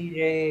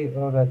ENTJ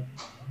or that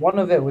one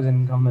of it was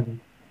in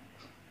common.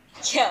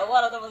 Yeah,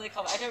 one of them was in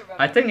common. I don't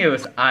remember. I think it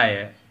was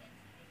I.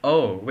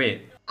 Oh,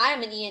 wait.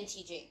 I'm an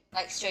ENTJ,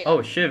 like straight Oh,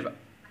 up. Shiv.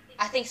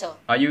 I think so.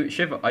 Are you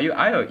Shiv? Are you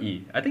I or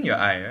E? I think you're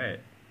I, right?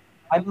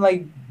 I'm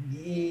like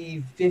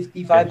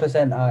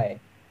 55% I.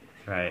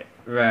 Right.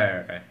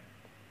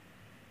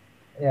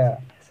 Yeah.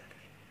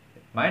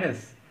 Mine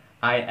is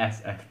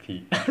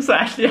ISFP. So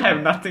actually, I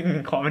have nothing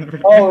in common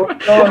with Oh you.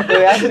 no,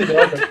 they actually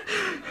don't.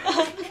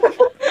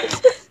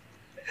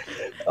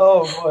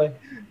 Oh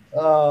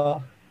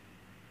boy.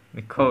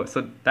 Nicole.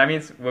 So that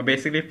means we're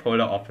basically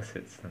polar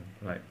opposites. Then.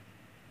 Like.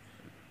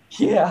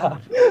 Yeah.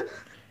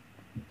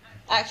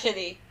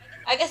 Actually,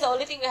 I guess the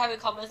only thing we have in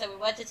common is that we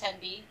went to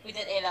 10B, we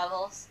did A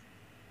levels.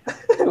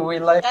 We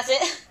like That's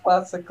it.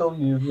 classical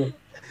music.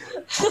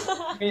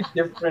 3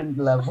 different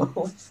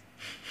levels.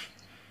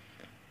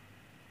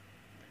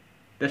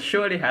 There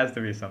surely has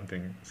to be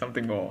something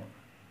more.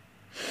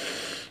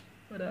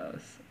 What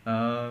else?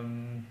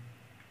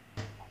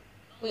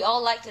 We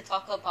all like to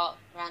talk about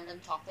random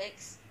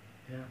topics.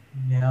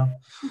 Yeah.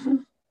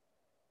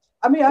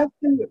 I mean, I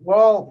think we're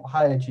all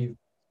high achievers.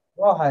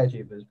 We're all high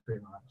achievers,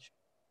 pretty much.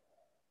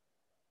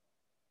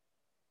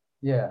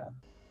 Yeah.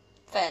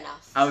 Fair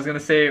enough. I was gonna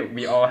say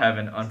we all have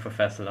an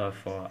unprofessed love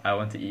for "I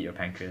want to eat your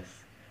pancreas."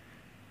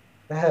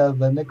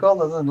 But Nicole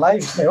doesn't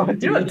like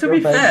it. You know, to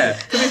be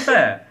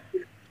fair,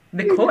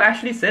 Nicole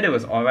actually said it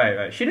was alright,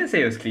 right? She didn't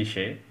say it was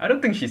cliche. I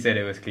don't think she said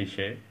it was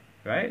cliche,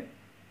 right?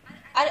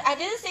 I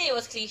didn't say it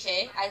was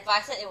cliche. I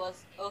said it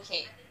was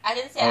okay. I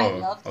didn't say I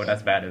loved it. Oh,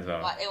 that's bad as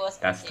well. But it was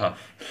That's okay. tough.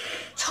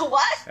 So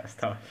what? That's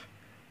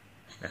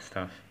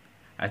tough.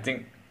 I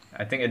think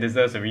it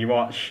deserves a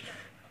rewatch.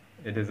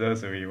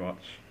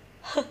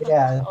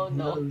 Yeah. Oh,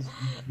 no. it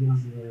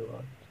was really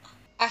well.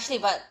 Actually,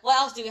 but what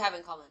else do we have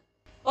in common?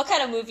 What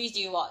kind of movies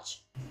do you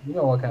watch? You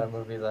know what kind of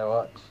movies I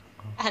watch?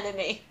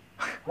 Anime.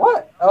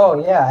 What?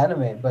 Oh yeah,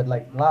 anime, but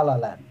like La La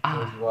Land.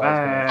 Ah, is what I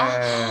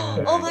was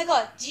gonna- Oh my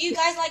god, do you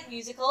guys like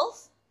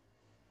musicals?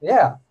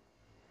 Yeah.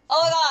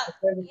 Oh my god,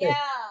 That's what I say.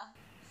 yeah.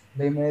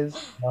 Les Mis,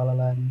 La La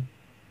Land.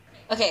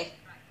 Okay,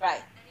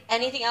 right.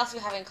 Anything else we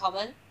have in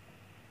common?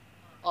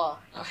 Or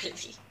not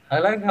really? I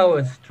like how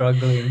we're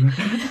struggling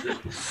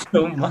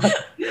so much.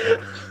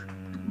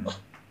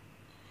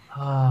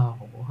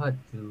 What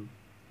to?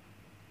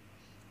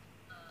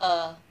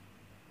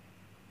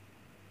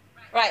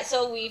 Right,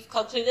 so we've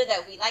concluded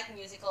that we like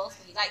musicals,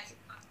 we like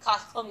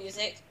classical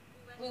music,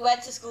 we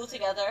went to school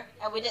together,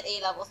 and we did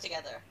A levels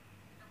together.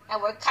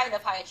 And we're kind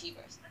of high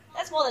achievers.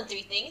 That's more than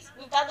 3 things.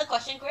 We've done the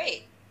question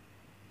great.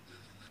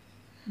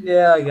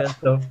 Yeah, I guess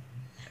so.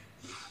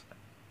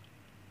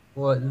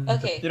 What?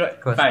 Okay. You know,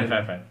 Question.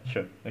 fine.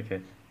 Sure.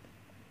 Okay.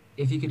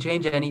 If you could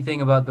change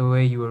anything about the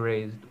way you were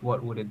raised,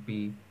 what would it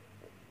be?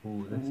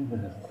 Ooh, that's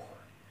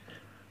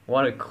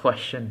What a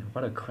question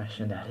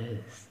that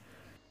is.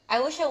 I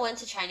wish I went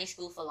to Chinese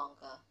school for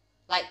longer.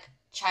 Like,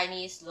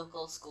 Chinese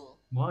local school.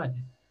 Why?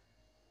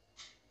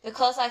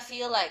 Because I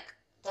feel like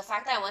the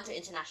fact that I went to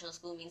international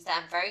school means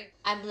that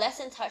I'm less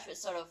in touch with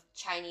sort of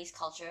Chinese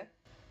culture.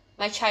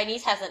 My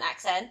Chinese has an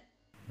accent.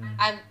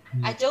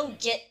 I don't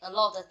get a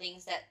lot of the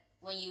things that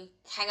when you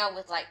hang out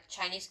with like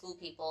Chinese school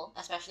people,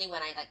 especially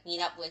when I like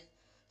meet up with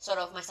sort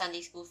of my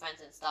Sunday school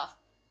friends and stuff.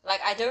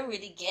 Like, I don't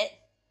really get.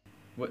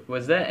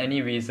 Was there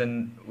any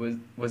reason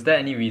was there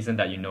any reason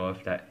that you know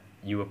of that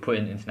you were put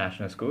in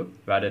international school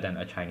rather than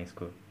a Chinese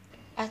school?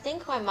 I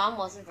think my mom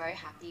wasn't very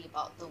happy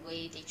about the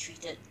way they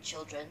treated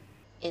children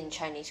in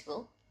Chinese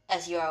school.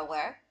 As you're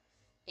aware,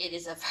 it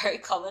is a very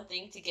common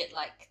thing to get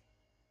like,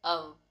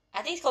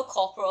 I think it's called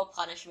corporal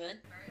punishment.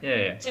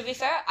 Yeah. To be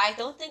fair, I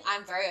don't think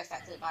I'm very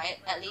affected by it.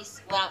 At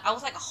least when I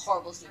was like a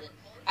horrible student.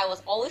 I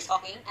was always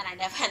talking and I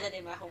never handed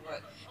in my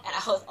homework. And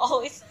I was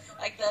always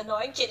like the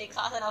annoying kid in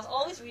class and I was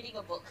always reading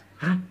a book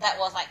that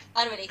was like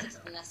unrelated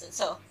to the lesson.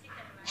 So,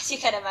 as you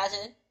can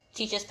imagine,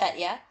 teacher's pet,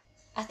 yeah?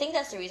 I think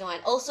that's the reason why.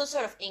 And also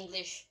sort of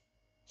English.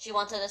 She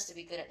wanted us to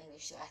be good at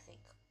English too, I think.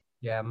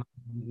 Yeah,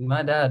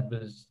 my dad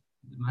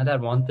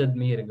wanted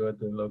me to go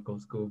to a local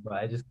school, but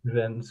I just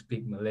couldn't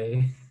speak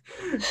Malay.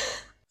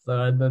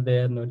 So I thought they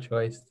had no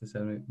choice to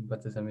send me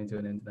but to send me to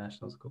an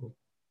international school.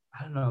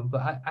 I don't know,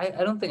 but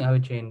I don't think I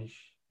would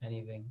change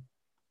anything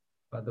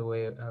by the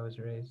way I was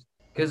raised.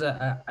 Because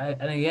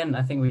and again,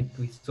 I think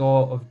we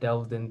sort of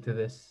delved into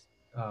this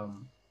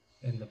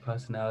in the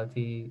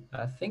personality.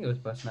 I think it was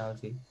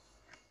personality.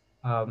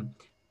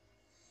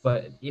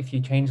 But if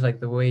you change like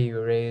the way you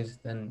were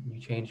raised, then you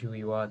change who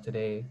you are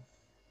today.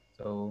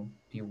 So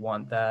do you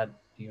want that?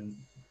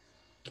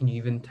 Can you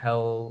even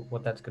tell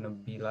what that's gonna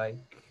be like?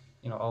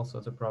 All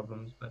sorts of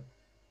problems. But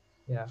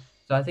yeah.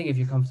 So I think if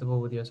you're comfortable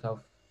with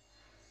yourself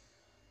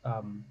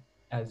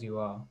as you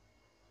are,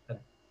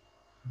 that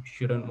you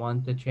shouldn't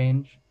want to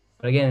change.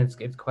 But again,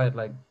 it's quite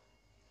like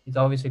it's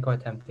obviously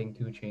quite tempting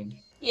to change.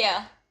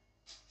 Yeah.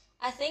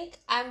 I think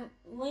I'm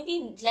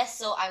maybe less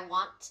so I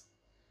want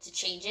to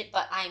change it,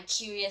 but I'm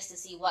curious to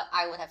see what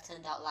I would have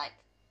turned out like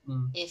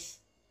if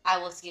I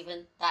was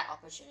given that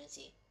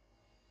opportunity.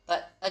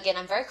 But again,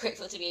 I'm very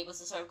grateful to be able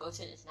to sort of go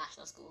to an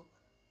international school.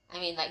 I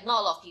mean, like,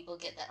 not a lot of people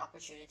get that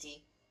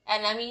opportunity.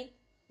 And I mean,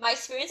 my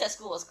experience at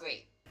school was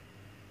great.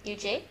 You,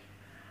 Jay?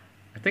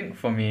 I think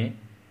for me,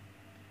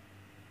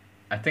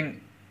 I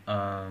think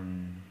I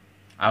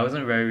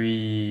wasn't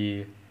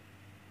very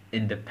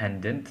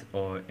independent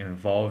or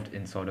involved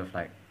in sort of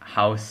like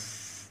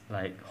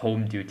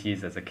home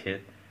duties as a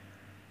kid,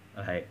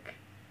 like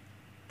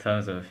in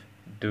terms of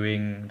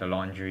doing the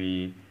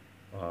laundry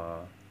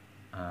or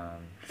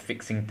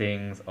fixing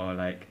things or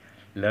like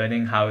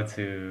learning how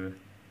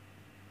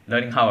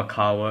a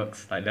car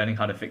works, like learning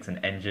how to fix an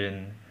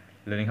engine,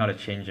 learning how to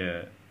change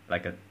a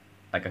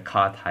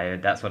car tire,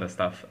 that sort of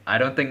stuff. I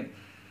don't think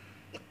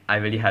I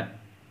really had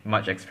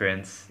much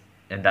experience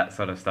in that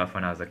sort of stuff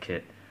when I was a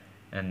kid.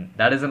 And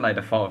that isn't like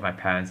the fault of my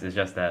parents, it's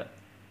just that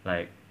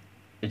like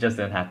it just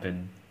didn't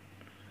happen,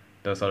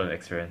 those sort of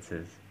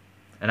experiences.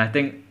 And I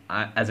think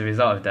as a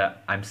result of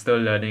that, I'm still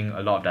learning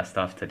a lot of that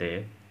stuff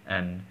today,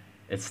 and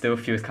it still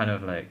feels kind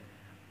of like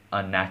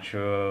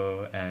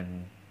unnatural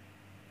and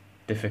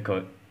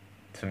difficult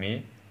to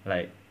me.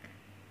 Like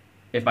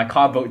if my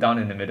car broke down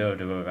in the middle of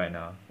the road right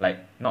now, like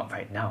not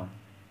right now,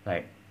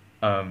 like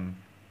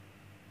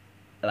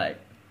like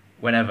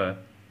whenever,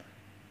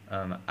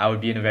 I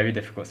would be in a very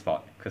difficult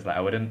spot because like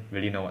I wouldn't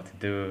really know what to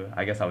do.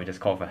 I guess I would just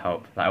call for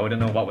help. Like I wouldn't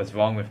know what was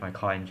wrong with my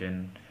car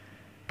engine.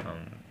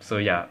 So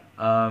yeah,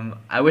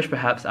 I wish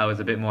perhaps I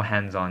was a bit more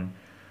hands-on,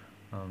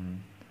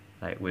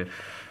 like with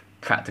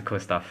practical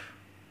stuff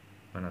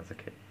when I was a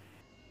kid.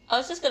 I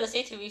was just gonna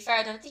say, to be fair,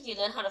 I don't think you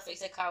learned how to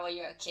fix a car when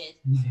you're a kid.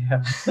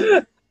 Yeah.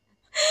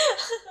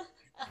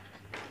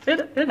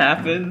 It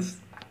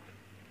happens.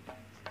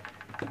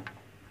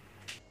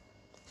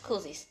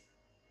 Coolsies.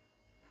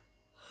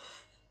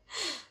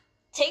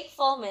 Take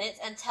 4 minutes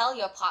and tell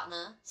your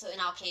partner, so in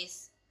our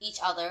case, each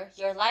other,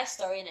 your life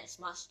story in as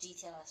much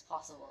detail as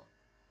possible.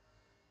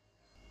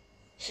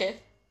 Shiv,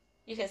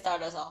 you can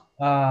start us off.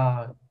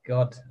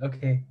 God.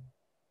 Okay.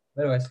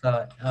 Where do I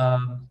start? I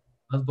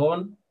was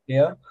born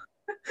here.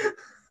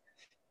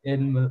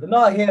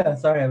 Not here.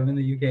 Sorry, I'm in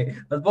the UK.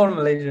 I was born in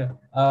Malaysia.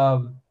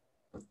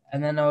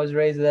 And then I was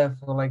raised there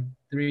for like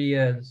 3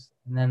 years.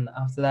 And then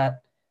after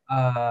that,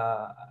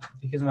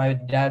 because of my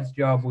dad's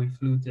job, we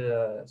flew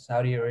to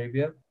Saudi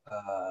Arabia.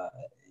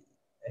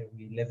 And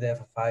we lived there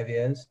for 5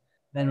 years.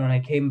 Then when I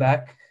came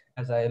back,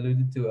 as I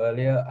alluded to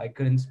earlier, I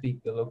couldn't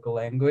speak the local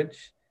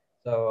language.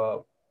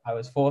 So I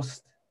was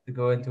forced to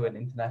go into an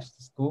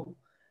international school.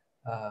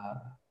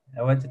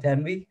 I went to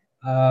Tenby,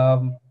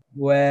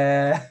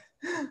 where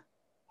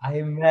I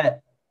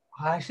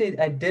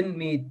didn't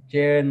meet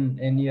Jaren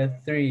in year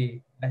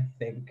 3, I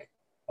think.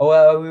 Oh,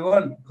 well, we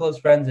weren't close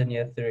friends in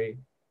year 3.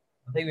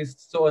 I think we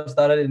sort of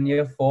started in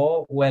year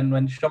 4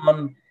 when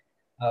Sean.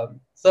 I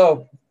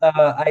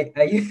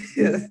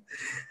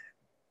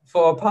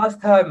for a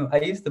pastime,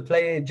 I used to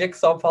play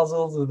jigsaw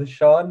puzzles with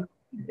Sean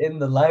in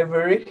the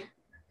library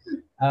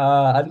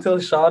until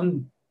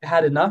Sean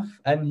had enough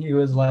and he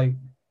was like,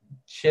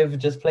 Shiv,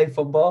 just play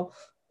football.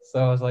 So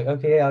I was like,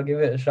 okay, I'll give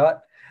it a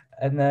shot.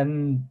 And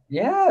then,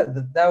 yeah,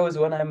 that was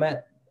when I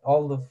met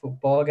all the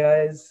football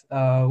guys.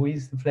 We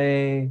used to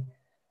play.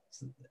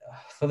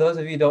 For those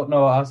of you who don't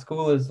know, our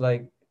school is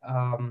like,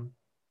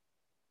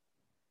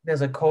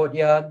 there's a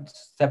courtyard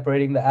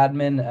separating the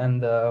admin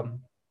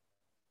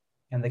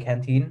and the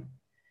canteen.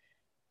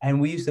 And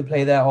we used to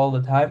play there all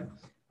the time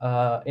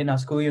in our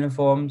school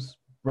uniforms,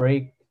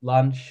 break,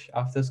 lunch,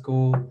 after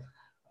school.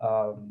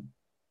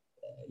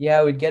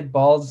 Yeah, we'd get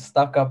balls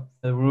stuck up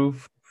the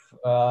roof.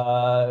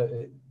 Yeah,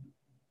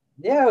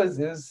 it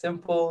was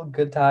simple,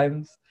 good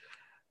times.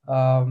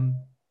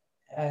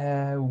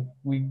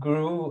 We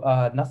grew.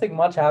 Nothing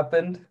much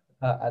happened.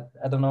 I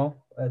don't know.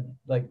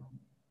 Like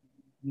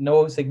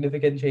no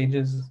significant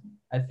changes,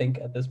 I think,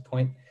 at this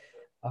point.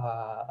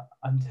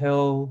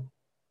 Until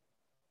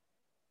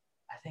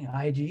I think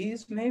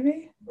IGs,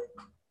 maybe.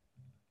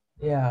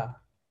 Yeah.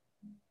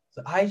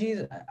 So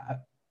IGs.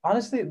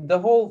 Honestly, the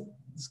whole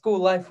school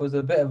life was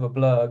a bit of a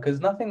blur because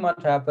nothing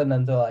much happened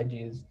until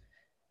IGs.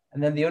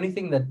 And then the only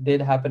thing that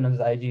did happen as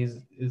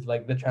IGs is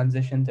like the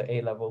transition to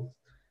A levels,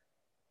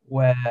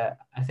 where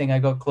I think I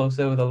got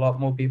closer with a lot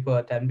more people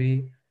at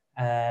Tenby,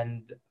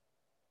 and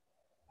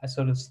I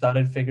sort of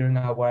started figuring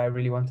out what I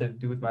really wanted to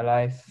do with my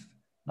life.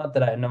 Not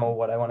that I know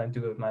what I want to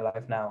do with my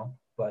life now,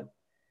 but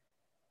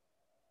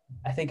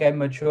I think I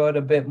matured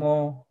a bit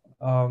more.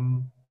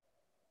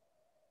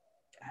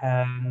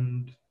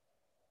 And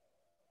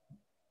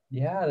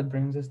yeah, that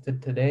brings us to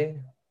today,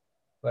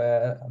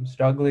 where I'm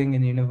struggling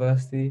in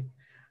university,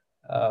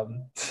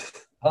 um,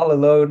 all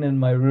alone in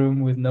my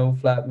room with no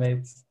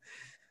flatmates.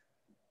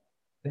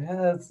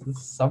 Yeah, that's the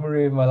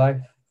summary of my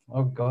life.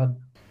 Oh God.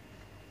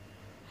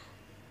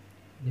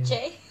 Yeah.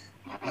 Jay?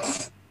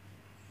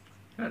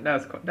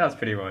 That was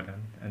pretty well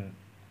done. And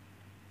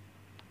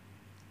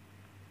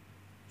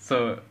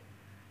so,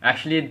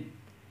 actually,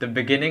 the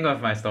beginning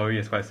of my story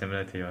is quite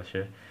similar to yours,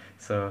 Shiv.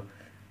 So,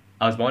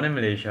 I was born in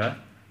Malaysia.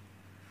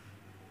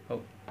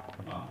 Oh,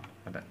 hold on.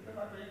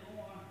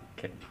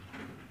 Okay.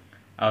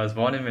 I was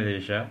born in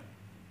Malaysia.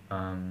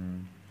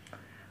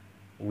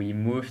 We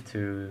moved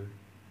to,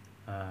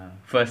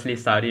 firstly,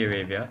 Saudi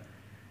Arabia,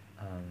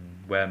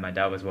 where my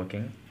dad was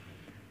working,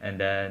 and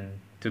then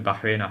to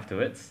Bahrain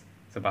afterwards.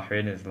 So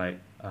Bahrain is like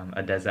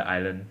a desert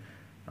island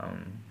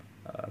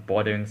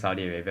bordering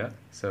Saudi Arabia.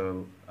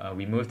 So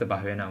we moved to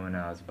Bahrain when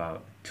I was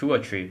about 2 or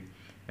 3,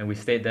 and we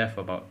stayed there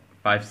for about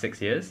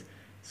 5-6 years.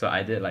 So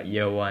I did like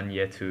year 1,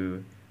 year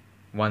 2,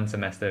 1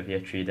 semester of year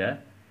 3 there.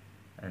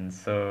 And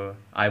so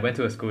I went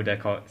to a school there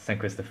called St.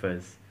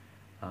 Christopher's.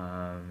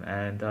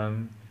 And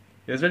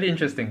it was really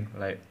interesting,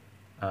 like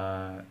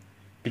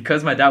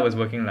because my dad was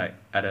working like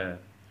at a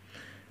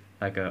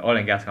oil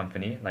and gas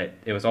company, like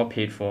it was all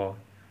paid for.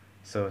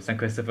 So St.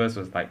 Christopher's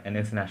was like an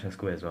international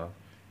school as well,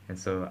 and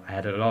so I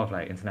had a lot of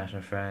like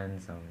international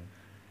friends, and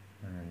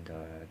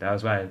that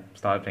was why I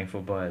started playing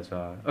football as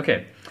well.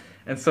 Okay,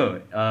 and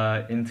so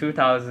in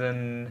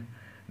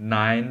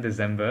 2009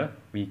 December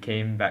we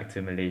came back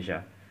to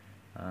Malaysia,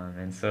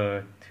 and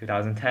so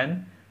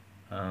 2010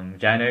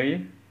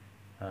 January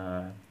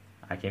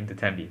I came to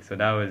Tenby, so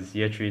that was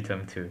year 3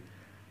 term 2,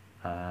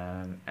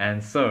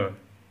 and so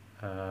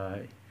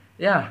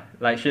yeah,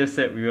 like Shiv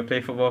said, we would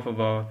play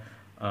football.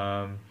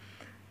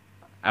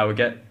 I would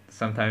get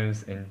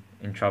sometimes in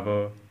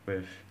trouble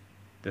with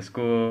the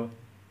school.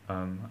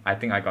 I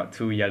think I got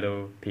 2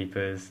 yellow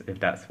papers, if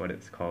that's what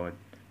it's called,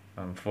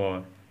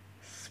 for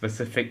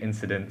specific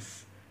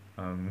incidents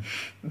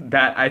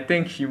that I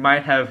think you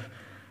might have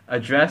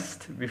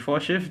addressed before,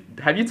 Shiv.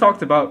 Have you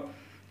talked about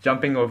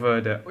jumping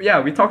over the?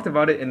 Yeah, we talked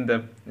about it in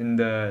the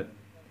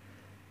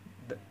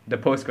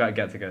post grad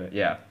get together.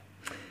 Yeah.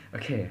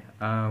 Okay.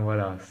 What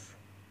else?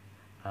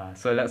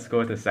 So let's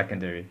go to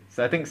secondary.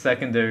 So I think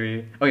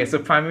secondary. Okay, so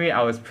primary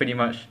I was pretty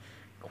much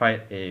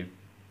quite a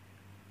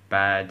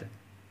bad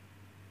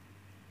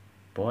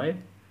boy.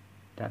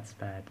 That's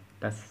bad.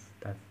 That's.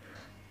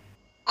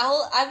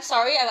 I'm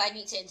sorry, I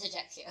need to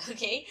interject here,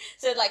 okay?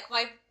 So, like,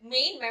 my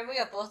main memory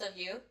of both of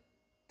you,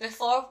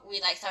 before we,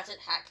 like, started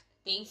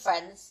being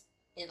friends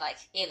in, like,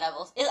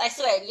 A-levels, I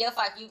swear, in year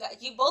 5,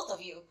 you both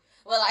of you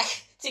were,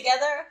 like,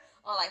 together,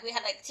 or, like, we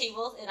had, like,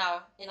 tables in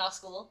our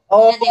school.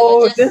 Oh, and they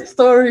were just, this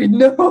story,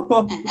 no!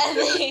 And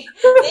they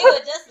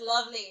were just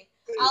lovely.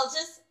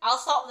 I'll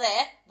stop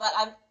there, but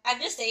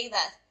I'm just saying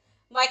that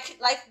my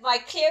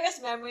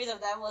clearest memories of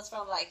them was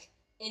from, like,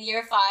 in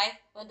year 5,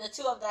 when the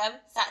 2 of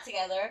them sat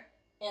together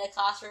in a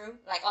classroom,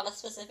 like on a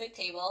specific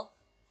table,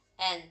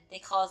 and they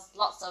caused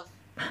lots of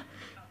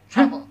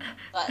trouble.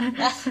 But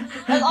that's all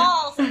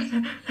I'll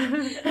say.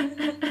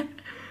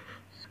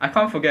 I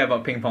can't forget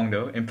about ping pong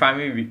though. In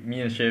primary,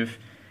 me and Shiv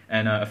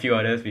and a few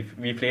others,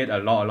 we played a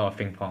lot of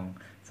ping pong.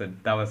 So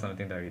that was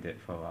something that we did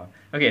for a while.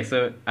 Okay,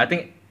 so I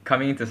think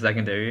coming into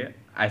secondary,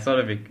 I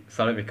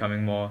started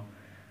becoming more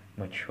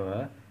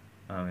mature.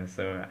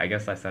 So I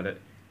guess I started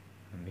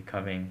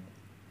becoming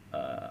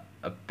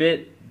a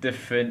bit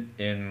different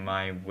in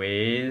my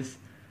ways.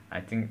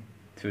 I think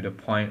to the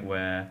point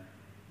where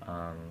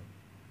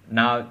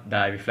now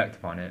that I reflect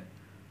upon it,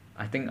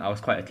 I think I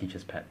was quite a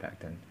teacher's pet back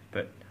then.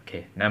 But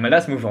okay, now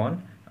let's move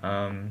on.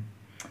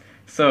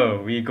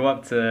 So we go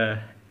up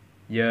to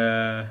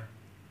year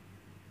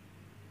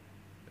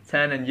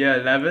 10 and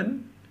year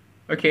 11.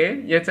 Okay,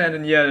 year 10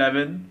 and year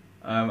 11,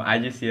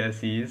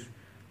 IGCSEs,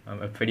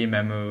 a pretty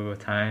memorable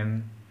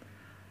time.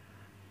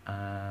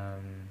 I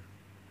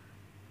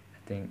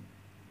think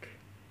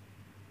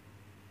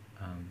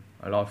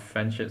a lot of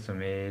friendships were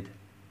made.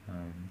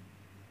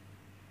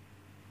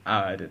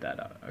 I did that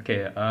out.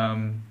 Okay,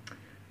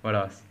 what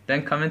else?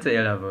 Then coming to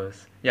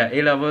A-levels. Yeah,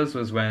 A-levels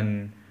was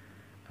when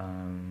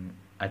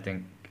I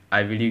think I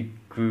really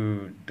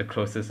grew the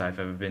closest I've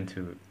ever been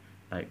to,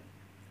 like,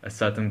 a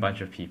certain bunch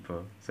of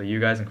people. So you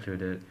guys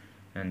included,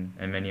 and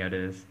many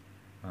others.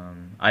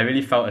 I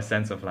really felt a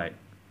sense of, like,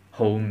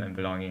 home and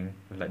belonging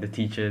with, like, the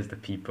teachers, the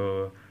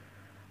people.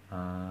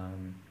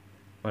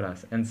 What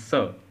else? And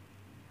so,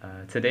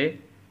 today,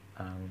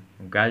 I'm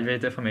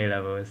graduated from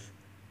A-levels.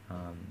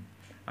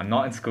 I'm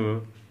not in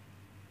school.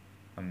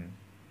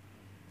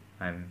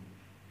 I'm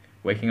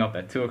waking up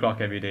at 2 o'clock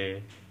every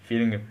day,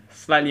 feeling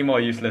slightly more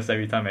useless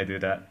every time I do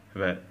that.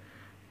 But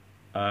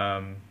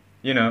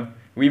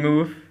we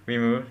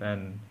move,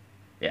 and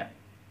yeah.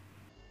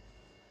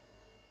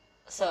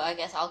 So I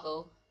guess I'll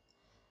go.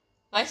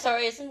 My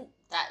story isn't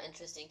that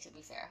interesting, to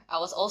be fair. I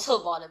was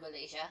also born in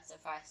Malaysia.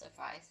 Surprise,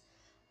 surprise.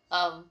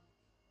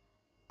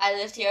 I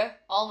lived here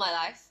all my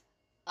life.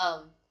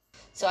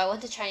 So I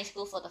went to Chinese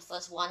school for the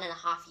first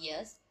 1.5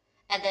 years,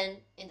 and then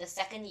in the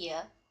second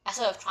year, I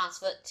sort of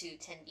transferred to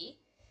Tendi,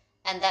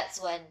 and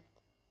that's when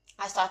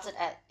I started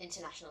at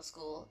international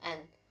school. And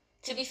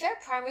to be fair,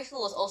 primary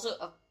school was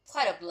also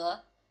quite a blur,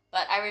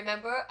 but I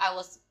remember I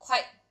was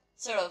quite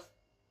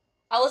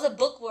I was a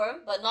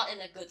bookworm, but not in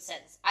a good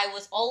sense. I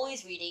was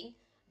always reading,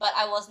 but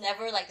I was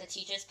never like the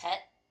teacher's pet,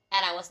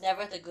 and I was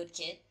never the good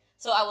kid.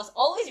 So I was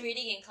always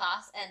reading in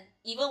class, and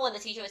even when the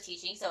teacher was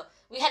teaching, so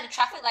we had a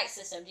traffic light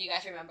system, do you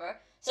guys remember?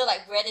 So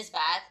like red is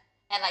bad,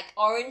 and like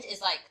orange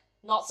is like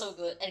not so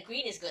good, and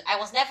green is good. I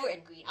was never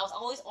in green. I was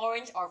always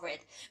orange or red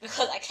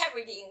because I kept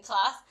reading in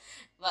class.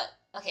 But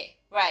okay,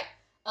 right.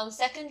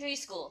 Secondary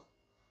school.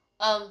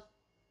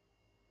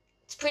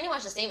 It's pretty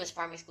much the same as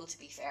primary school, to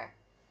be fair.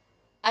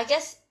 I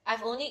guess I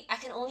only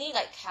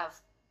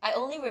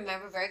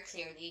remember very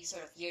clearly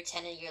sort of year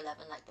 10 and year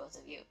 11 like both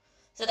of you.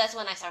 So that's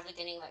when I started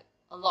getting like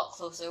a lot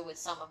closer with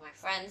some of my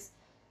friends.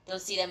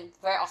 Don't see them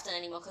very often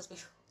anymore because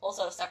we've all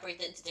sort of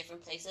separated into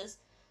different places.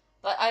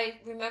 But I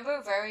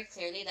remember very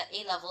clearly that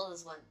A level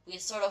is when we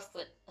sort of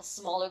put a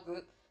smaller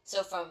group.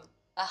 So from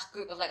a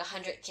group of like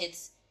 100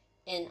 kids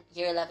in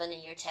year 11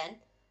 and year 10,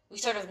 we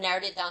sort of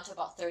narrowed it down to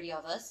about 30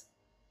 of us.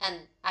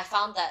 And I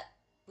found that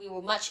we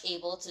were much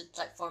able to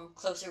like form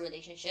closer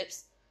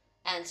relationships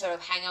and sort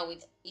of hang out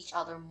with each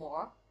other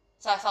more.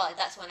 So I felt like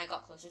that's when I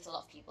got closer to a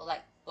lot of people,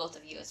 like both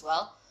of you as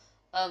well.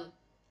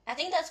 I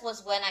think that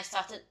was when I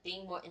started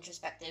being more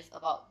introspective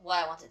about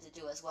what I wanted to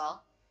do as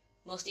well,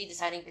 mostly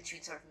deciding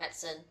between sort of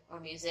medicine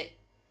or music.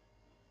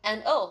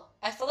 And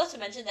I forgot to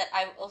mention that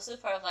I'm also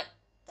part of like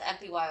the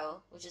MPYO,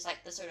 which is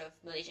like the sort of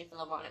Malaysian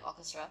Philharmonic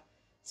Orchestra.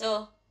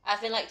 So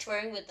I've been like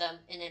touring with them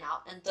in and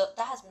out, and that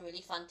has been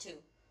really fun too.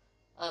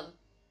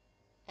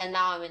 And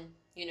now I'm in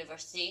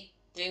university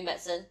doing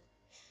medicine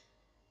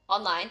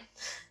online.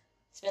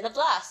 It's been a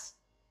blast.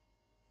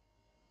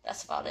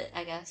 That's about it,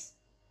 I guess.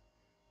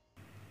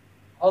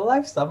 Our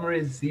life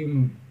summaries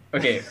seem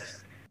Okay,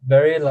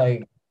 very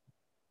like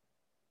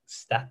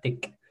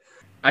static.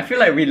 I feel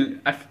like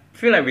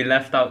we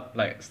left out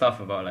like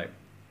stuff about like,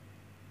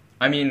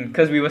 I mean,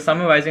 because we were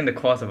summarizing the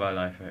course of our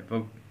life, right?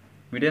 But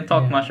we didn't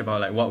talk much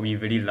about like what we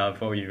really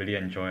love, what we really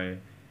enjoy,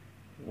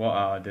 what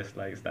are our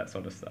dislikes, that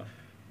sort of stuff.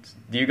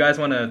 Do you guys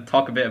want to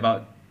talk a bit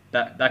about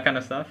that kind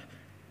of stuff?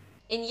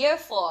 In year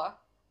 4,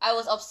 I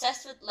was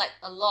obsessed with like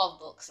a lot of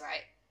books,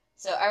 right?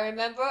 So I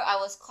remember I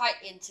was quite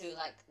into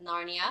like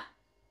Narnia.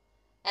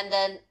 And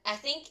then I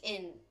think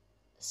in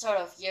sort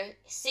of year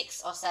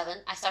 6 or 7,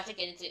 I started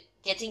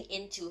getting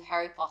into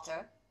Harry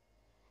Potter.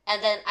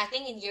 And then I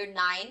think in year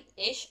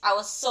 9-ish, I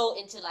was so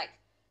into like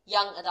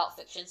young adult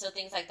fiction. So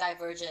things like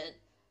Divergent,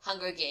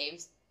 Hunger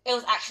Games. It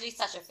was actually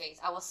such a phase.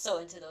 I was so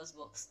into those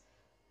books.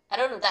 I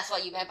don't know if that's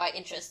what you meant by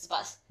interests,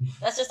 but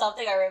that's just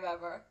something I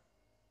remember.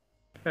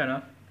 Fair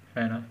enough.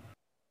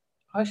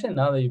 Actually,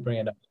 now that you bring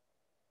it up,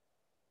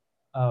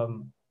 I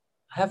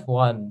have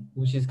one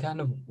which is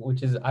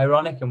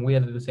ironic and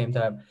weird at the same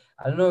time.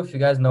 I don't know if you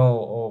guys know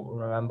or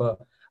remember.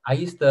 I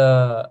used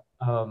to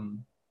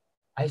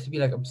be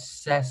like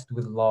obsessed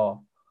with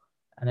law,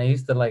 and I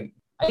used to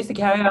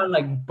carry on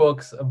like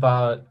books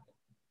about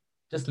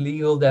just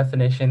legal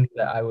definitions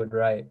that I would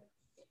write.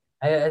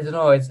 I don't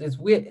know. It's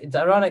weird. It's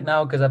ironic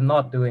now because I'm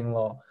not doing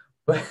law,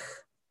 but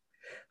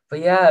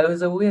yeah, it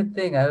was a weird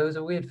thing. It was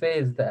a weird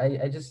phase that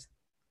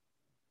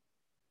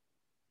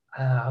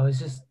I was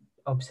just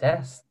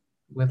obsessed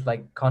with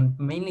like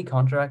mainly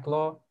contract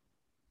law.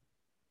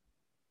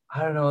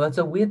 I don't know. That's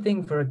a weird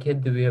thing for a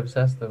kid to be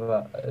obsessed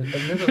about. And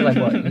this was like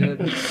what, year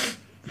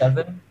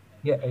 7,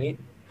 year 8.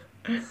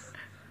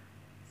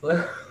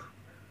 So...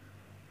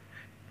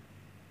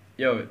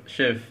 Yo,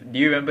 Shiv, do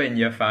you remember in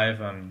year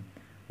 5,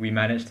 we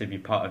managed to be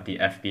part of the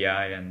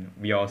FBI, and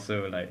we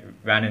also like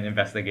ran an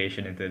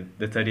investigation into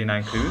the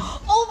 39 clues?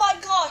 Oh my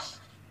gosh!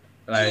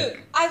 Like,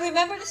 dude, I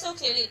remember this so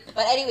clearly.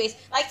 But anyways,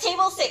 like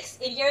table 6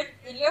 in year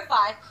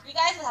 5, you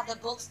guys would have the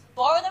books,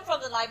 borrow them from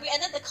the library,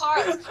 and then the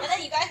cards, and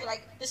then you guys would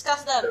like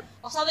discuss them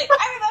or something.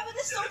 I remember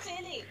this so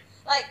clearly.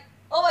 Like,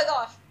 oh my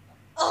gosh.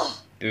 Ugh.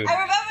 dude. I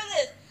remember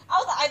this.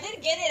 I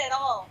didn't get it at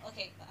all.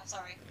 Okay, I'm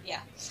sorry.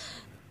 Yeah.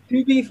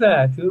 To be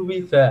fair,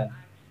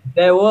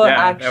 there were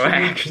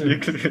actually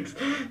clues.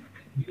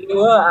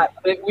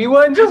 We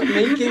weren't just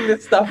making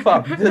this stuff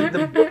up.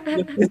 The book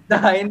was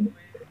designed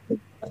in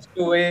such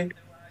a way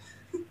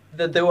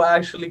that there were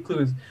actually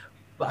clues.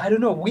 But I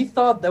don't know, we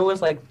thought there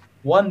was like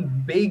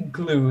one big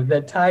clue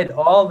that tied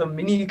all the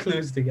mini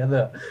clues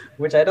together,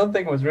 which I don't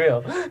think was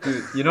real.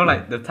 Dude, you know,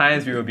 like the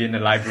times we would be in the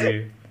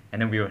library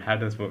and then we would have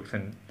those books,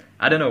 and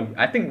I don't know,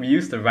 I think we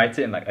used to write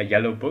it in like a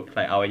yellow book,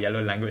 like our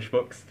yellow language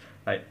books,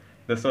 like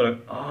the sort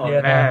of,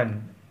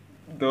 man,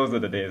 those are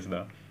the days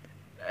though.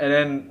 And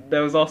then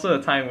there was also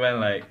a time when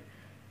like,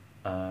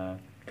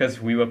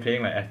 because we were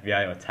playing like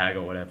FBI or tag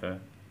or whatever,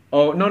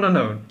 Oh,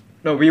 no.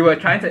 We were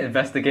trying to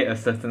investigate a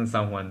certain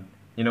someone.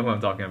 You know who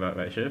I'm talking about,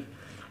 right, Shiv?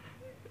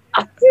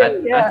 I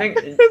Yeah. think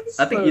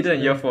either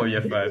in year 4 or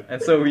year 5,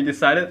 and so we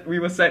decided we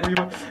were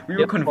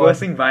Year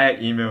conversing via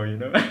email.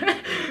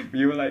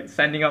 We were like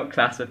sending out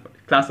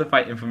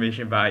classified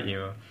information via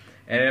email,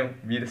 and then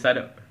we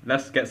decided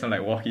let's get some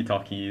like walkie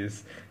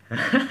talkies,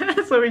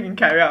 so we can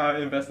carry out our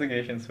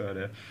investigations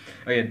further.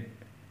 Okay,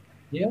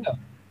 Yeah.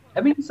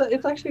 I mean,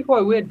 it's actually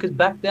quite weird because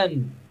back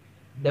then,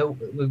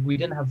 we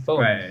didn't have phones.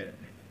 right,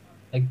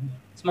 Like,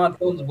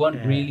 smartphones weren't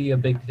Yeah. really a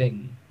big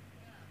thing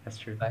that's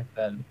true. back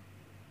then.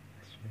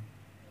 That's true.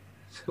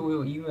 So we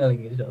were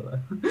emailing each other.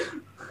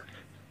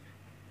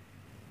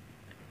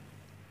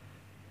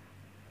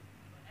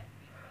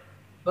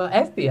 But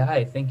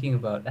FBI, thinking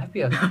about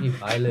FBI was pretty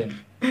violent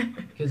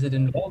because it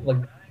involved like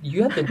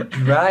you had to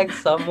drag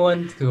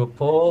someone to a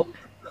pole.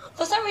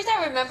 For some reason,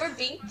 I remember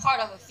being part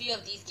of a few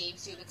of these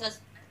games too,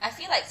 because I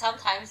feel like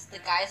sometimes the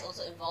guys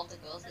also involve the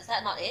girls. Is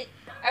that not it?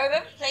 I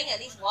remember playing at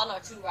least 1 or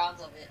 2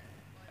 rounds of it.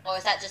 Or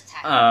is that just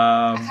tag?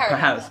 I can't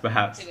remember,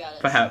 Perhaps, to be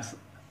honest. perhaps.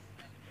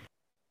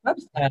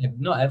 Perhaps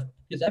tag, not F,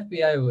 because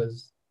FBI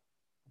was.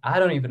 I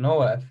don't even know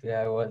what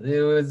FBI was.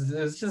 It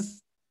was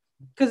just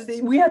because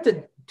we had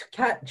to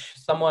catch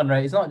someone,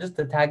 right? It's not just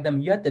to tag them.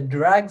 You had to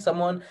drag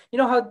someone. You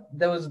know how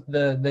there was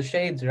the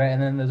shades, right?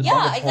 And then there's a bunch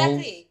Yeah, of poles.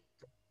 exactly.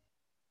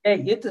 Yeah,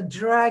 you had to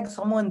drag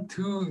someone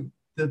to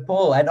the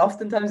pole, and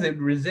oftentimes they'd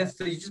resist,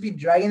 so you just be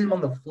dragging them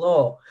on the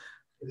floor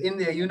in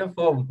their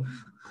uniform.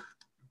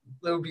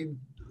 It would be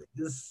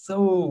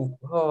so.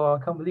 Oh, I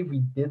can't believe we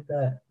did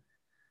that.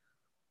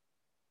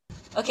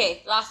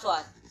 Okay, last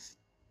one.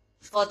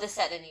 For this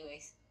set,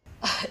 anyways.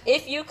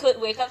 If you could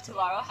wake up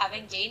tomorrow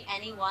having gained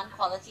any one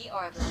quality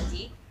or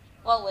ability,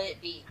 what would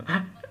it be?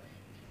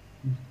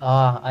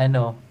 I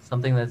know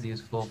something that's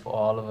useful for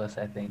all of us.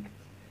 I think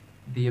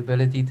the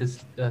ability to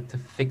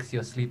fix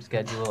your sleep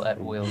schedule at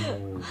will.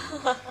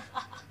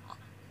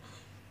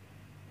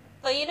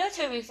 But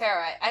to be fair,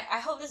 right, I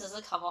hope this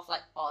doesn't come off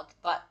like odd,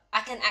 but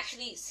I can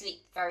actually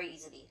sleep very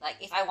easily. Like,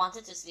 if I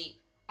wanted to sleep,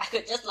 I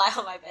could just lie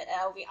on my bed and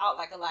I'll be out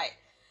like a light.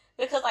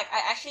 Because, like,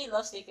 I actually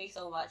love sleeping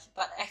so much,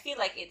 but I feel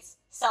like it's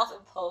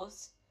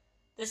self-imposed,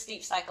 the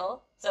sleep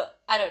cycle. So,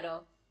 I don't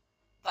know.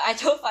 But I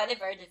don't find it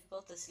very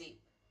difficult to sleep.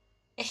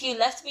 If you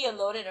left me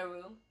alone in a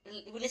room,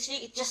 literally,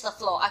 it's just the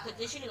floor. I could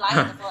literally lie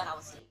on the floor and I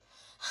would sleep.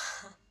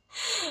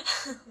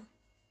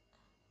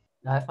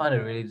 I find it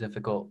really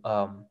difficult.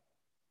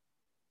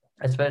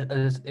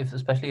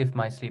 Especially if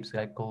my sleep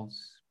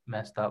cycle's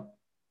messed up.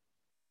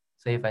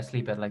 Say if I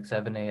sleep at like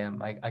 7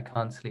 a.m., I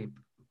can't sleep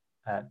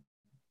at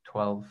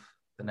 12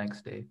 the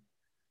next day.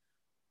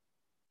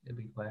 It'd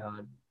be quite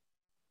hard.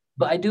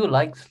 But I do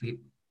like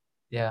sleep.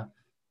 Yeah,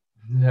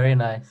 very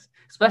nice.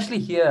 Especially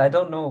here. I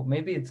don't know.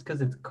 Maybe it's because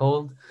it's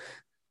cold.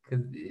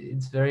 Because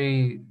it's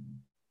very.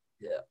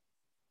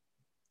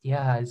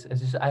 Yeah. It's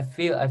just I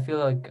feel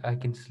like I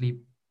can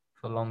sleep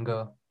for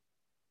longer.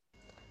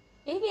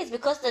 Maybe it's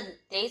because the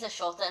days are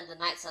shorter and the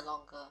nights are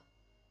longer.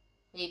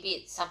 Maybe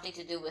it's something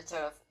to do with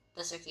sort of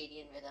the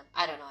circadian rhythm.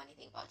 I don't know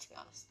anything about it, to be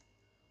honest.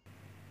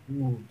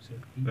 Ooh,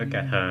 Look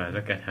at her.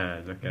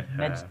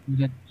 Med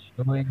student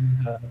showing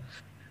her,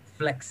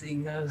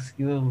 flexing her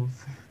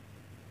skills.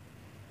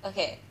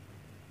 Okay.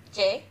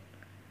 Jay?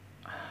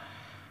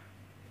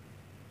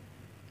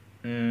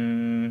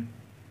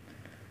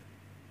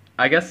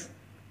 I guess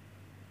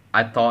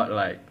I thought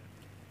like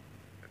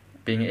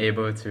being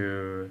able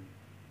to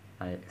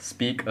like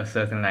speak a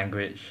certain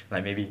language,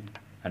 like maybe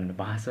I don't know,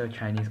 Bahasa,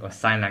 Chinese, or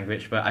sign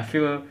language, but I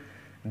feel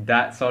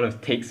that sort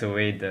of takes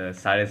away the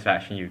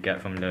satisfaction you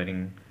get from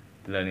learning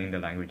the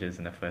languages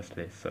in the first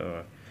place.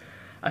 So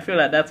I feel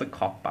like that's a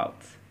cop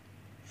out.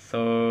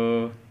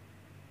 So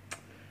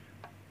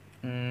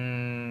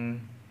I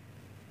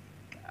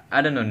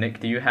don't know, Nick,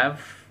 do you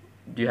have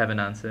an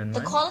answer in The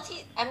mind?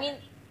 quality, I mean,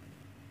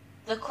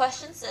 the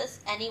question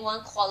says any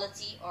one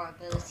quality or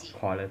ability.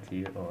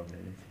 Quality or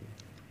ability.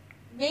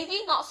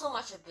 Maybe not so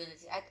much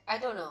ability. I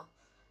don't know.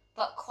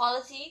 But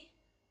quality,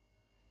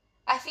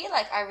 I feel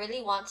like I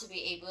really want to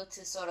be able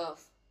to sort of,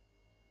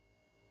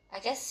 I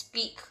guess,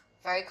 speak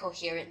very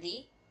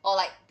coherently, or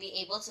like be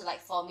able to like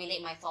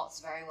formulate my thoughts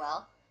very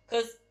well.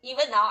 Because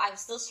even now, I'm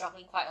still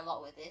struggling quite a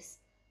lot with this.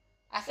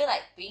 I feel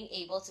like being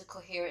able to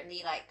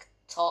coherently like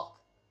talk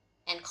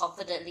and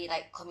confidently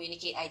like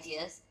communicate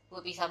ideas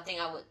would be something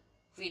I would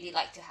really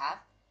like to have.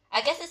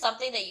 I guess it's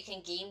something that you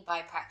can gain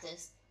by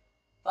practice,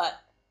 but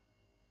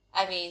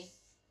I mean,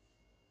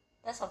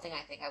 that's something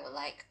I think I would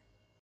like.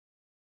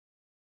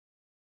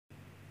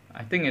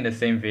 I think in the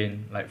same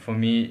vein, like for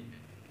me,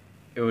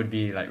 it would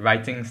be like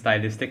writing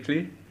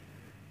stylistically,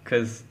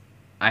 because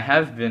I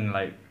have been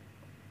like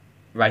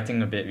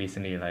writing a bit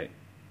recently, like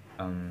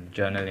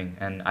journaling,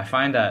 and I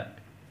find that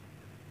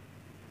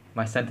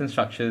my sentence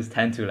structures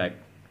tend to like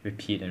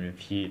repeat and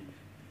repeat,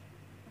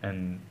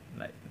 and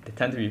like they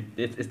tend to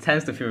be it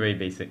tends to feel very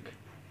basic.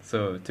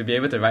 So to be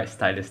able to write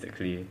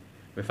stylistically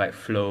with like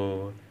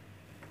flow,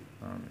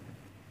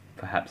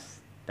 perhaps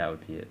that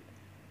would be it.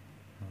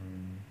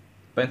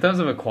 But in terms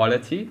of a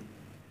quality,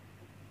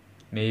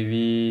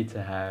 maybe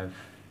to have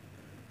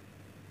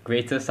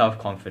greater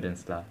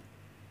self-confidence lah.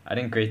 I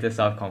think greater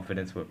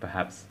self-confidence would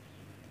perhaps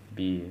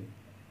be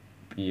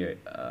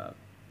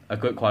a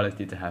good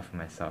quality to have for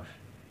myself,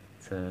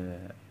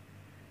 to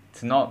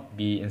not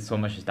be in so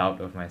much doubt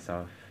of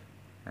myself,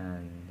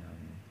 and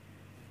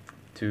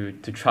to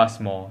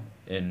trust more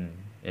in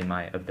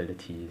my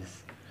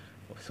abilities,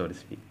 so to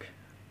speak.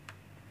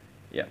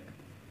 Yeah.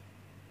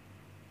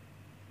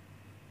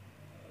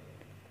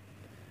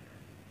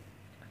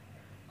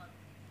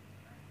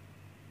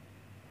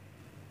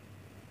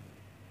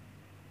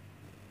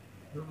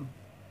 Um,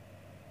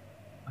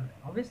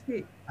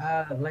 Obviously,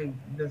 like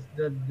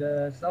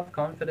the self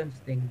confidence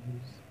thing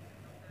is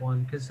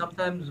one because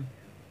sometimes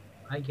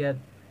I get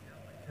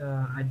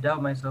I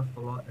doubt myself a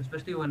lot,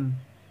 especially when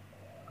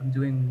I'm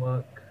doing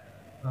work.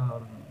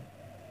 Um,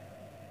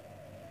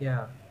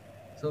 yeah.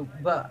 So,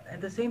 but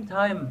at the same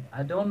time,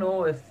 I don't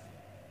know if,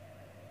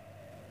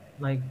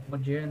 like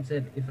what Jiren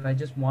said, if I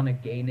just want to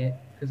gain it,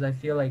 because I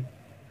feel like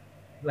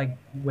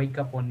wake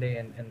up one day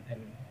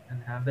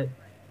and have it,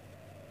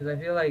 because I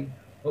feel like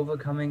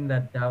overcoming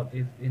that doubt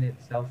is in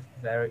itself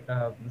very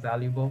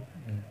valuable.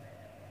 Mm.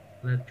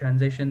 The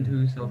transition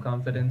to self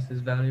confidence is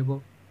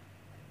valuable.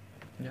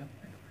 Yeah.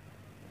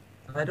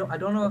 I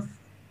don't know if,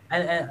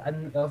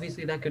 and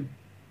obviously that could,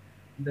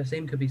 the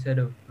same could be said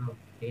of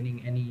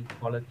gaining any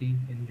quality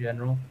in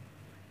general.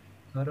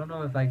 So I don't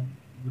know if I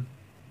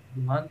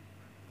would want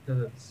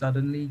to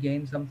suddenly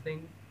gain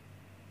something.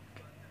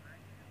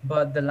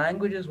 But the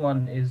languages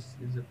one is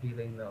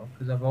appealing though,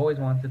 because I've always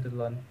wanted to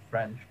learn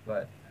French,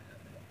 but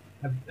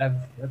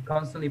I've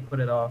constantly put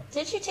it off.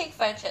 Did you take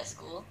French at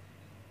school?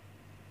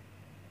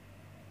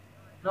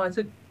 No, I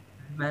took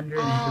Mandarin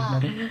Ah.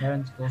 because my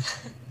parents go.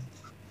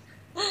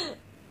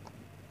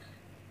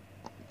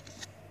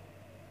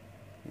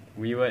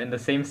 We were in the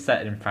same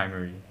set in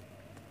primary.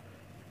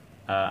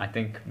 I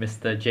think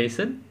Mr.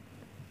 Jason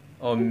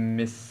or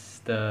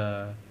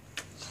Mr.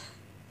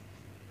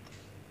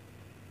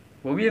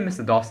 Were we in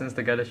Mr. Dawson's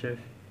together, Shiv?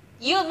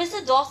 You were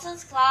Mr.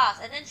 Dawson's class,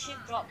 and then she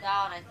dropped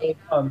down, I think.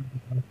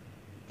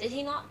 Did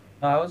he not?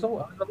 I was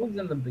always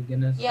in the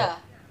beginners. Yeah.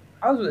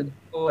 I was with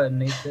Joe and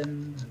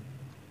Nathan.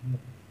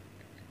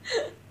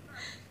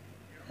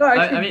 No, I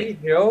actually I mean-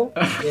 beat Joe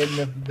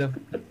in the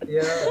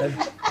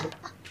yeah.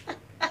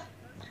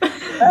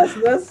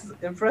 That's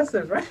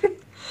impressive, right?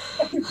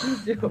 I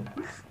beat Joe.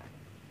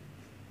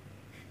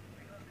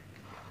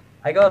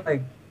 I got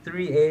like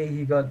 3A.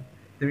 He got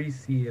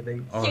 3C. I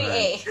think Oh,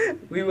 3A.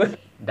 we were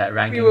That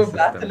ranking we were system.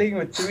 battling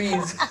with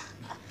threes.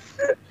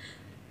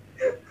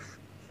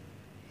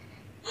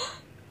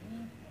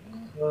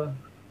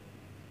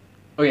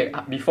 Okay,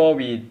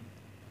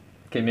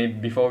 maybe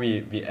before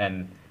we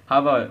end,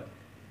 how about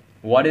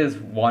what is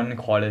one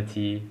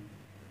quality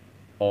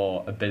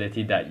or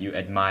ability that you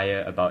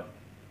admire about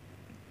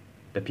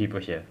the people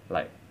here,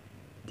 like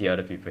the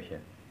other people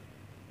here?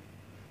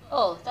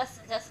 Oh, that's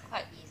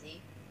quite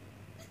easy.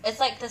 It's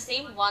like the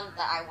same one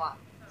that I want,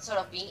 sort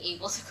of being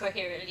able to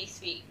coherently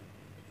speak.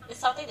 It's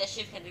something that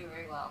Shiv can do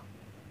very well.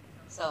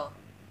 So,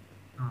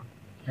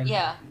 Thank you.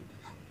 yeah.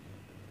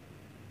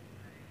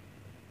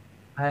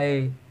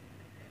 I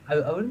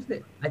wouldn't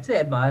say, I'd say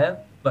admire,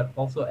 but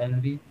also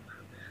envy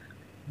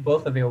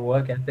both of your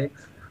work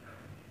ethics,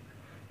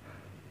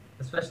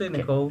 especially Okay,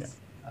 Nicole's.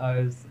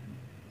 I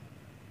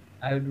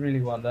would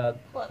really want that.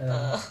 What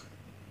the?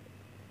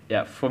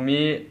 Yeah, for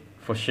me,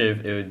 for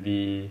Shiv, it would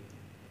be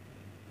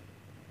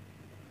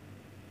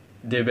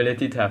the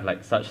ability to have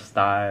like such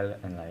style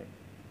and like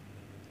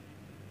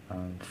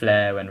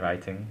flair when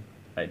writing.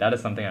 Like that is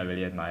something I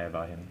really admire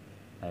about him.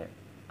 Like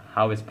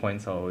how his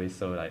points are always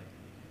so like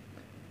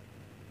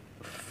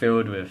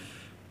filled with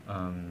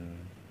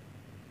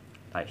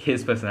like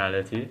his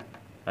personality.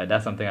 Like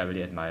that's something I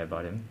really admire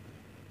about him.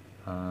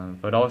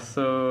 But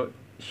also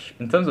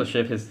in terms of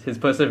Shiv, his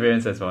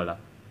perseverance as well lah.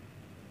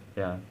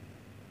 Yeah,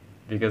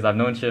 because I've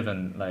known Shiv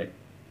and like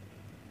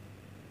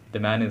the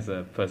man is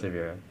a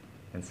perseverer,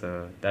 and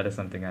so that is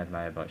something I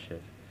admire about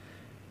Shiv.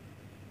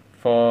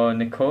 For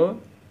Nicole,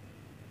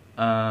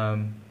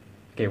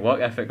 okay,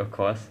 work ethic of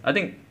course. I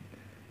think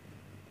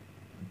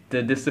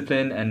the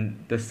discipline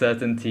and the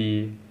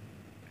certainty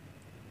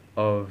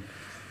of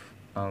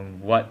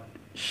what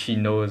she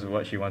knows,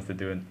 what she wants to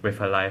do with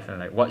her life, and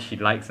like what she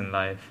likes in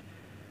life.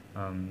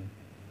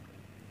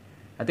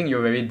 I think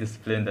you're very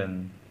disciplined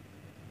and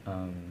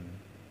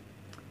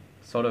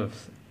sort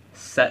of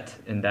set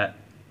in that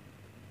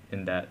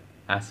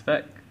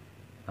aspect.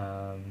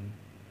 I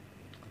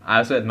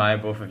also admire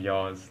both of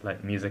yours,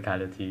 like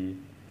musicality.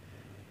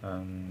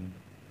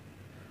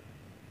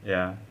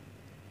 Yeah.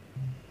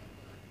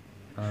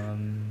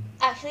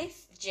 Actually,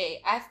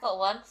 Jay, I've got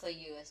one for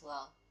you as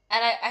well.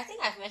 And I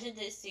think I've mentioned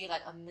this to you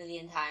like a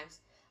million times.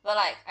 But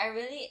like, I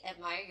really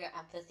admire your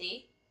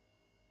empathy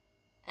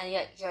and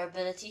your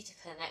ability to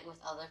connect with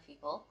other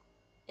people.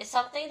 It's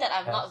something that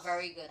I'm not Yes.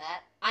 very good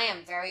at. I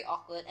am very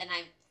awkward, and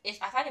I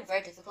find it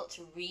very difficult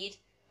to read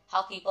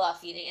how people are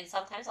feeling, and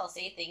sometimes I'll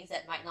say things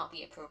that might not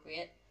be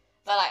appropriate.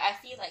 But like, I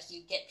feel like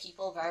you get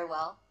people very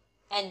well,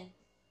 and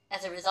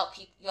as a result,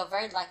 you're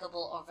very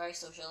likable or very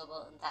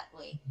sociable in that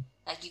way.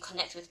 Like, you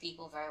connect with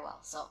people very well.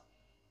 So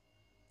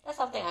that's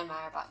something I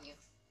admire about you.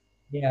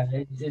 Yeah,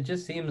 it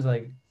just seems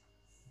like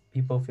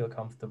people feel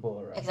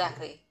comfortable around you.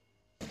 Exactly.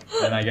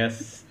 And I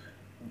guess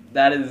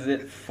that is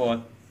it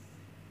for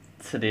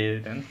today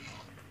then.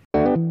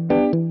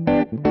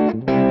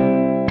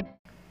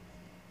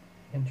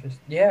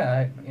 Interesting.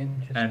 Yeah,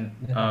 interesting. And,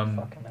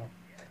 fucking hell.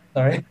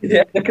 Sorry.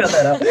 Yeah, cut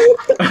that out.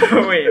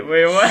 wait,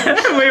 what?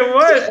 Wait,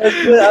 what?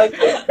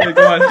 Wait,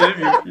 go on,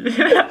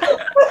 Shiv.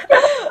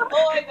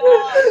 Oh my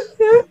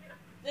gosh.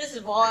 This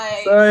is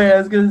why. Sorry, I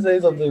was gonna say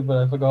something, but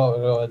I forgot what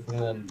it was, and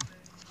then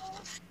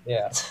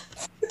yeah.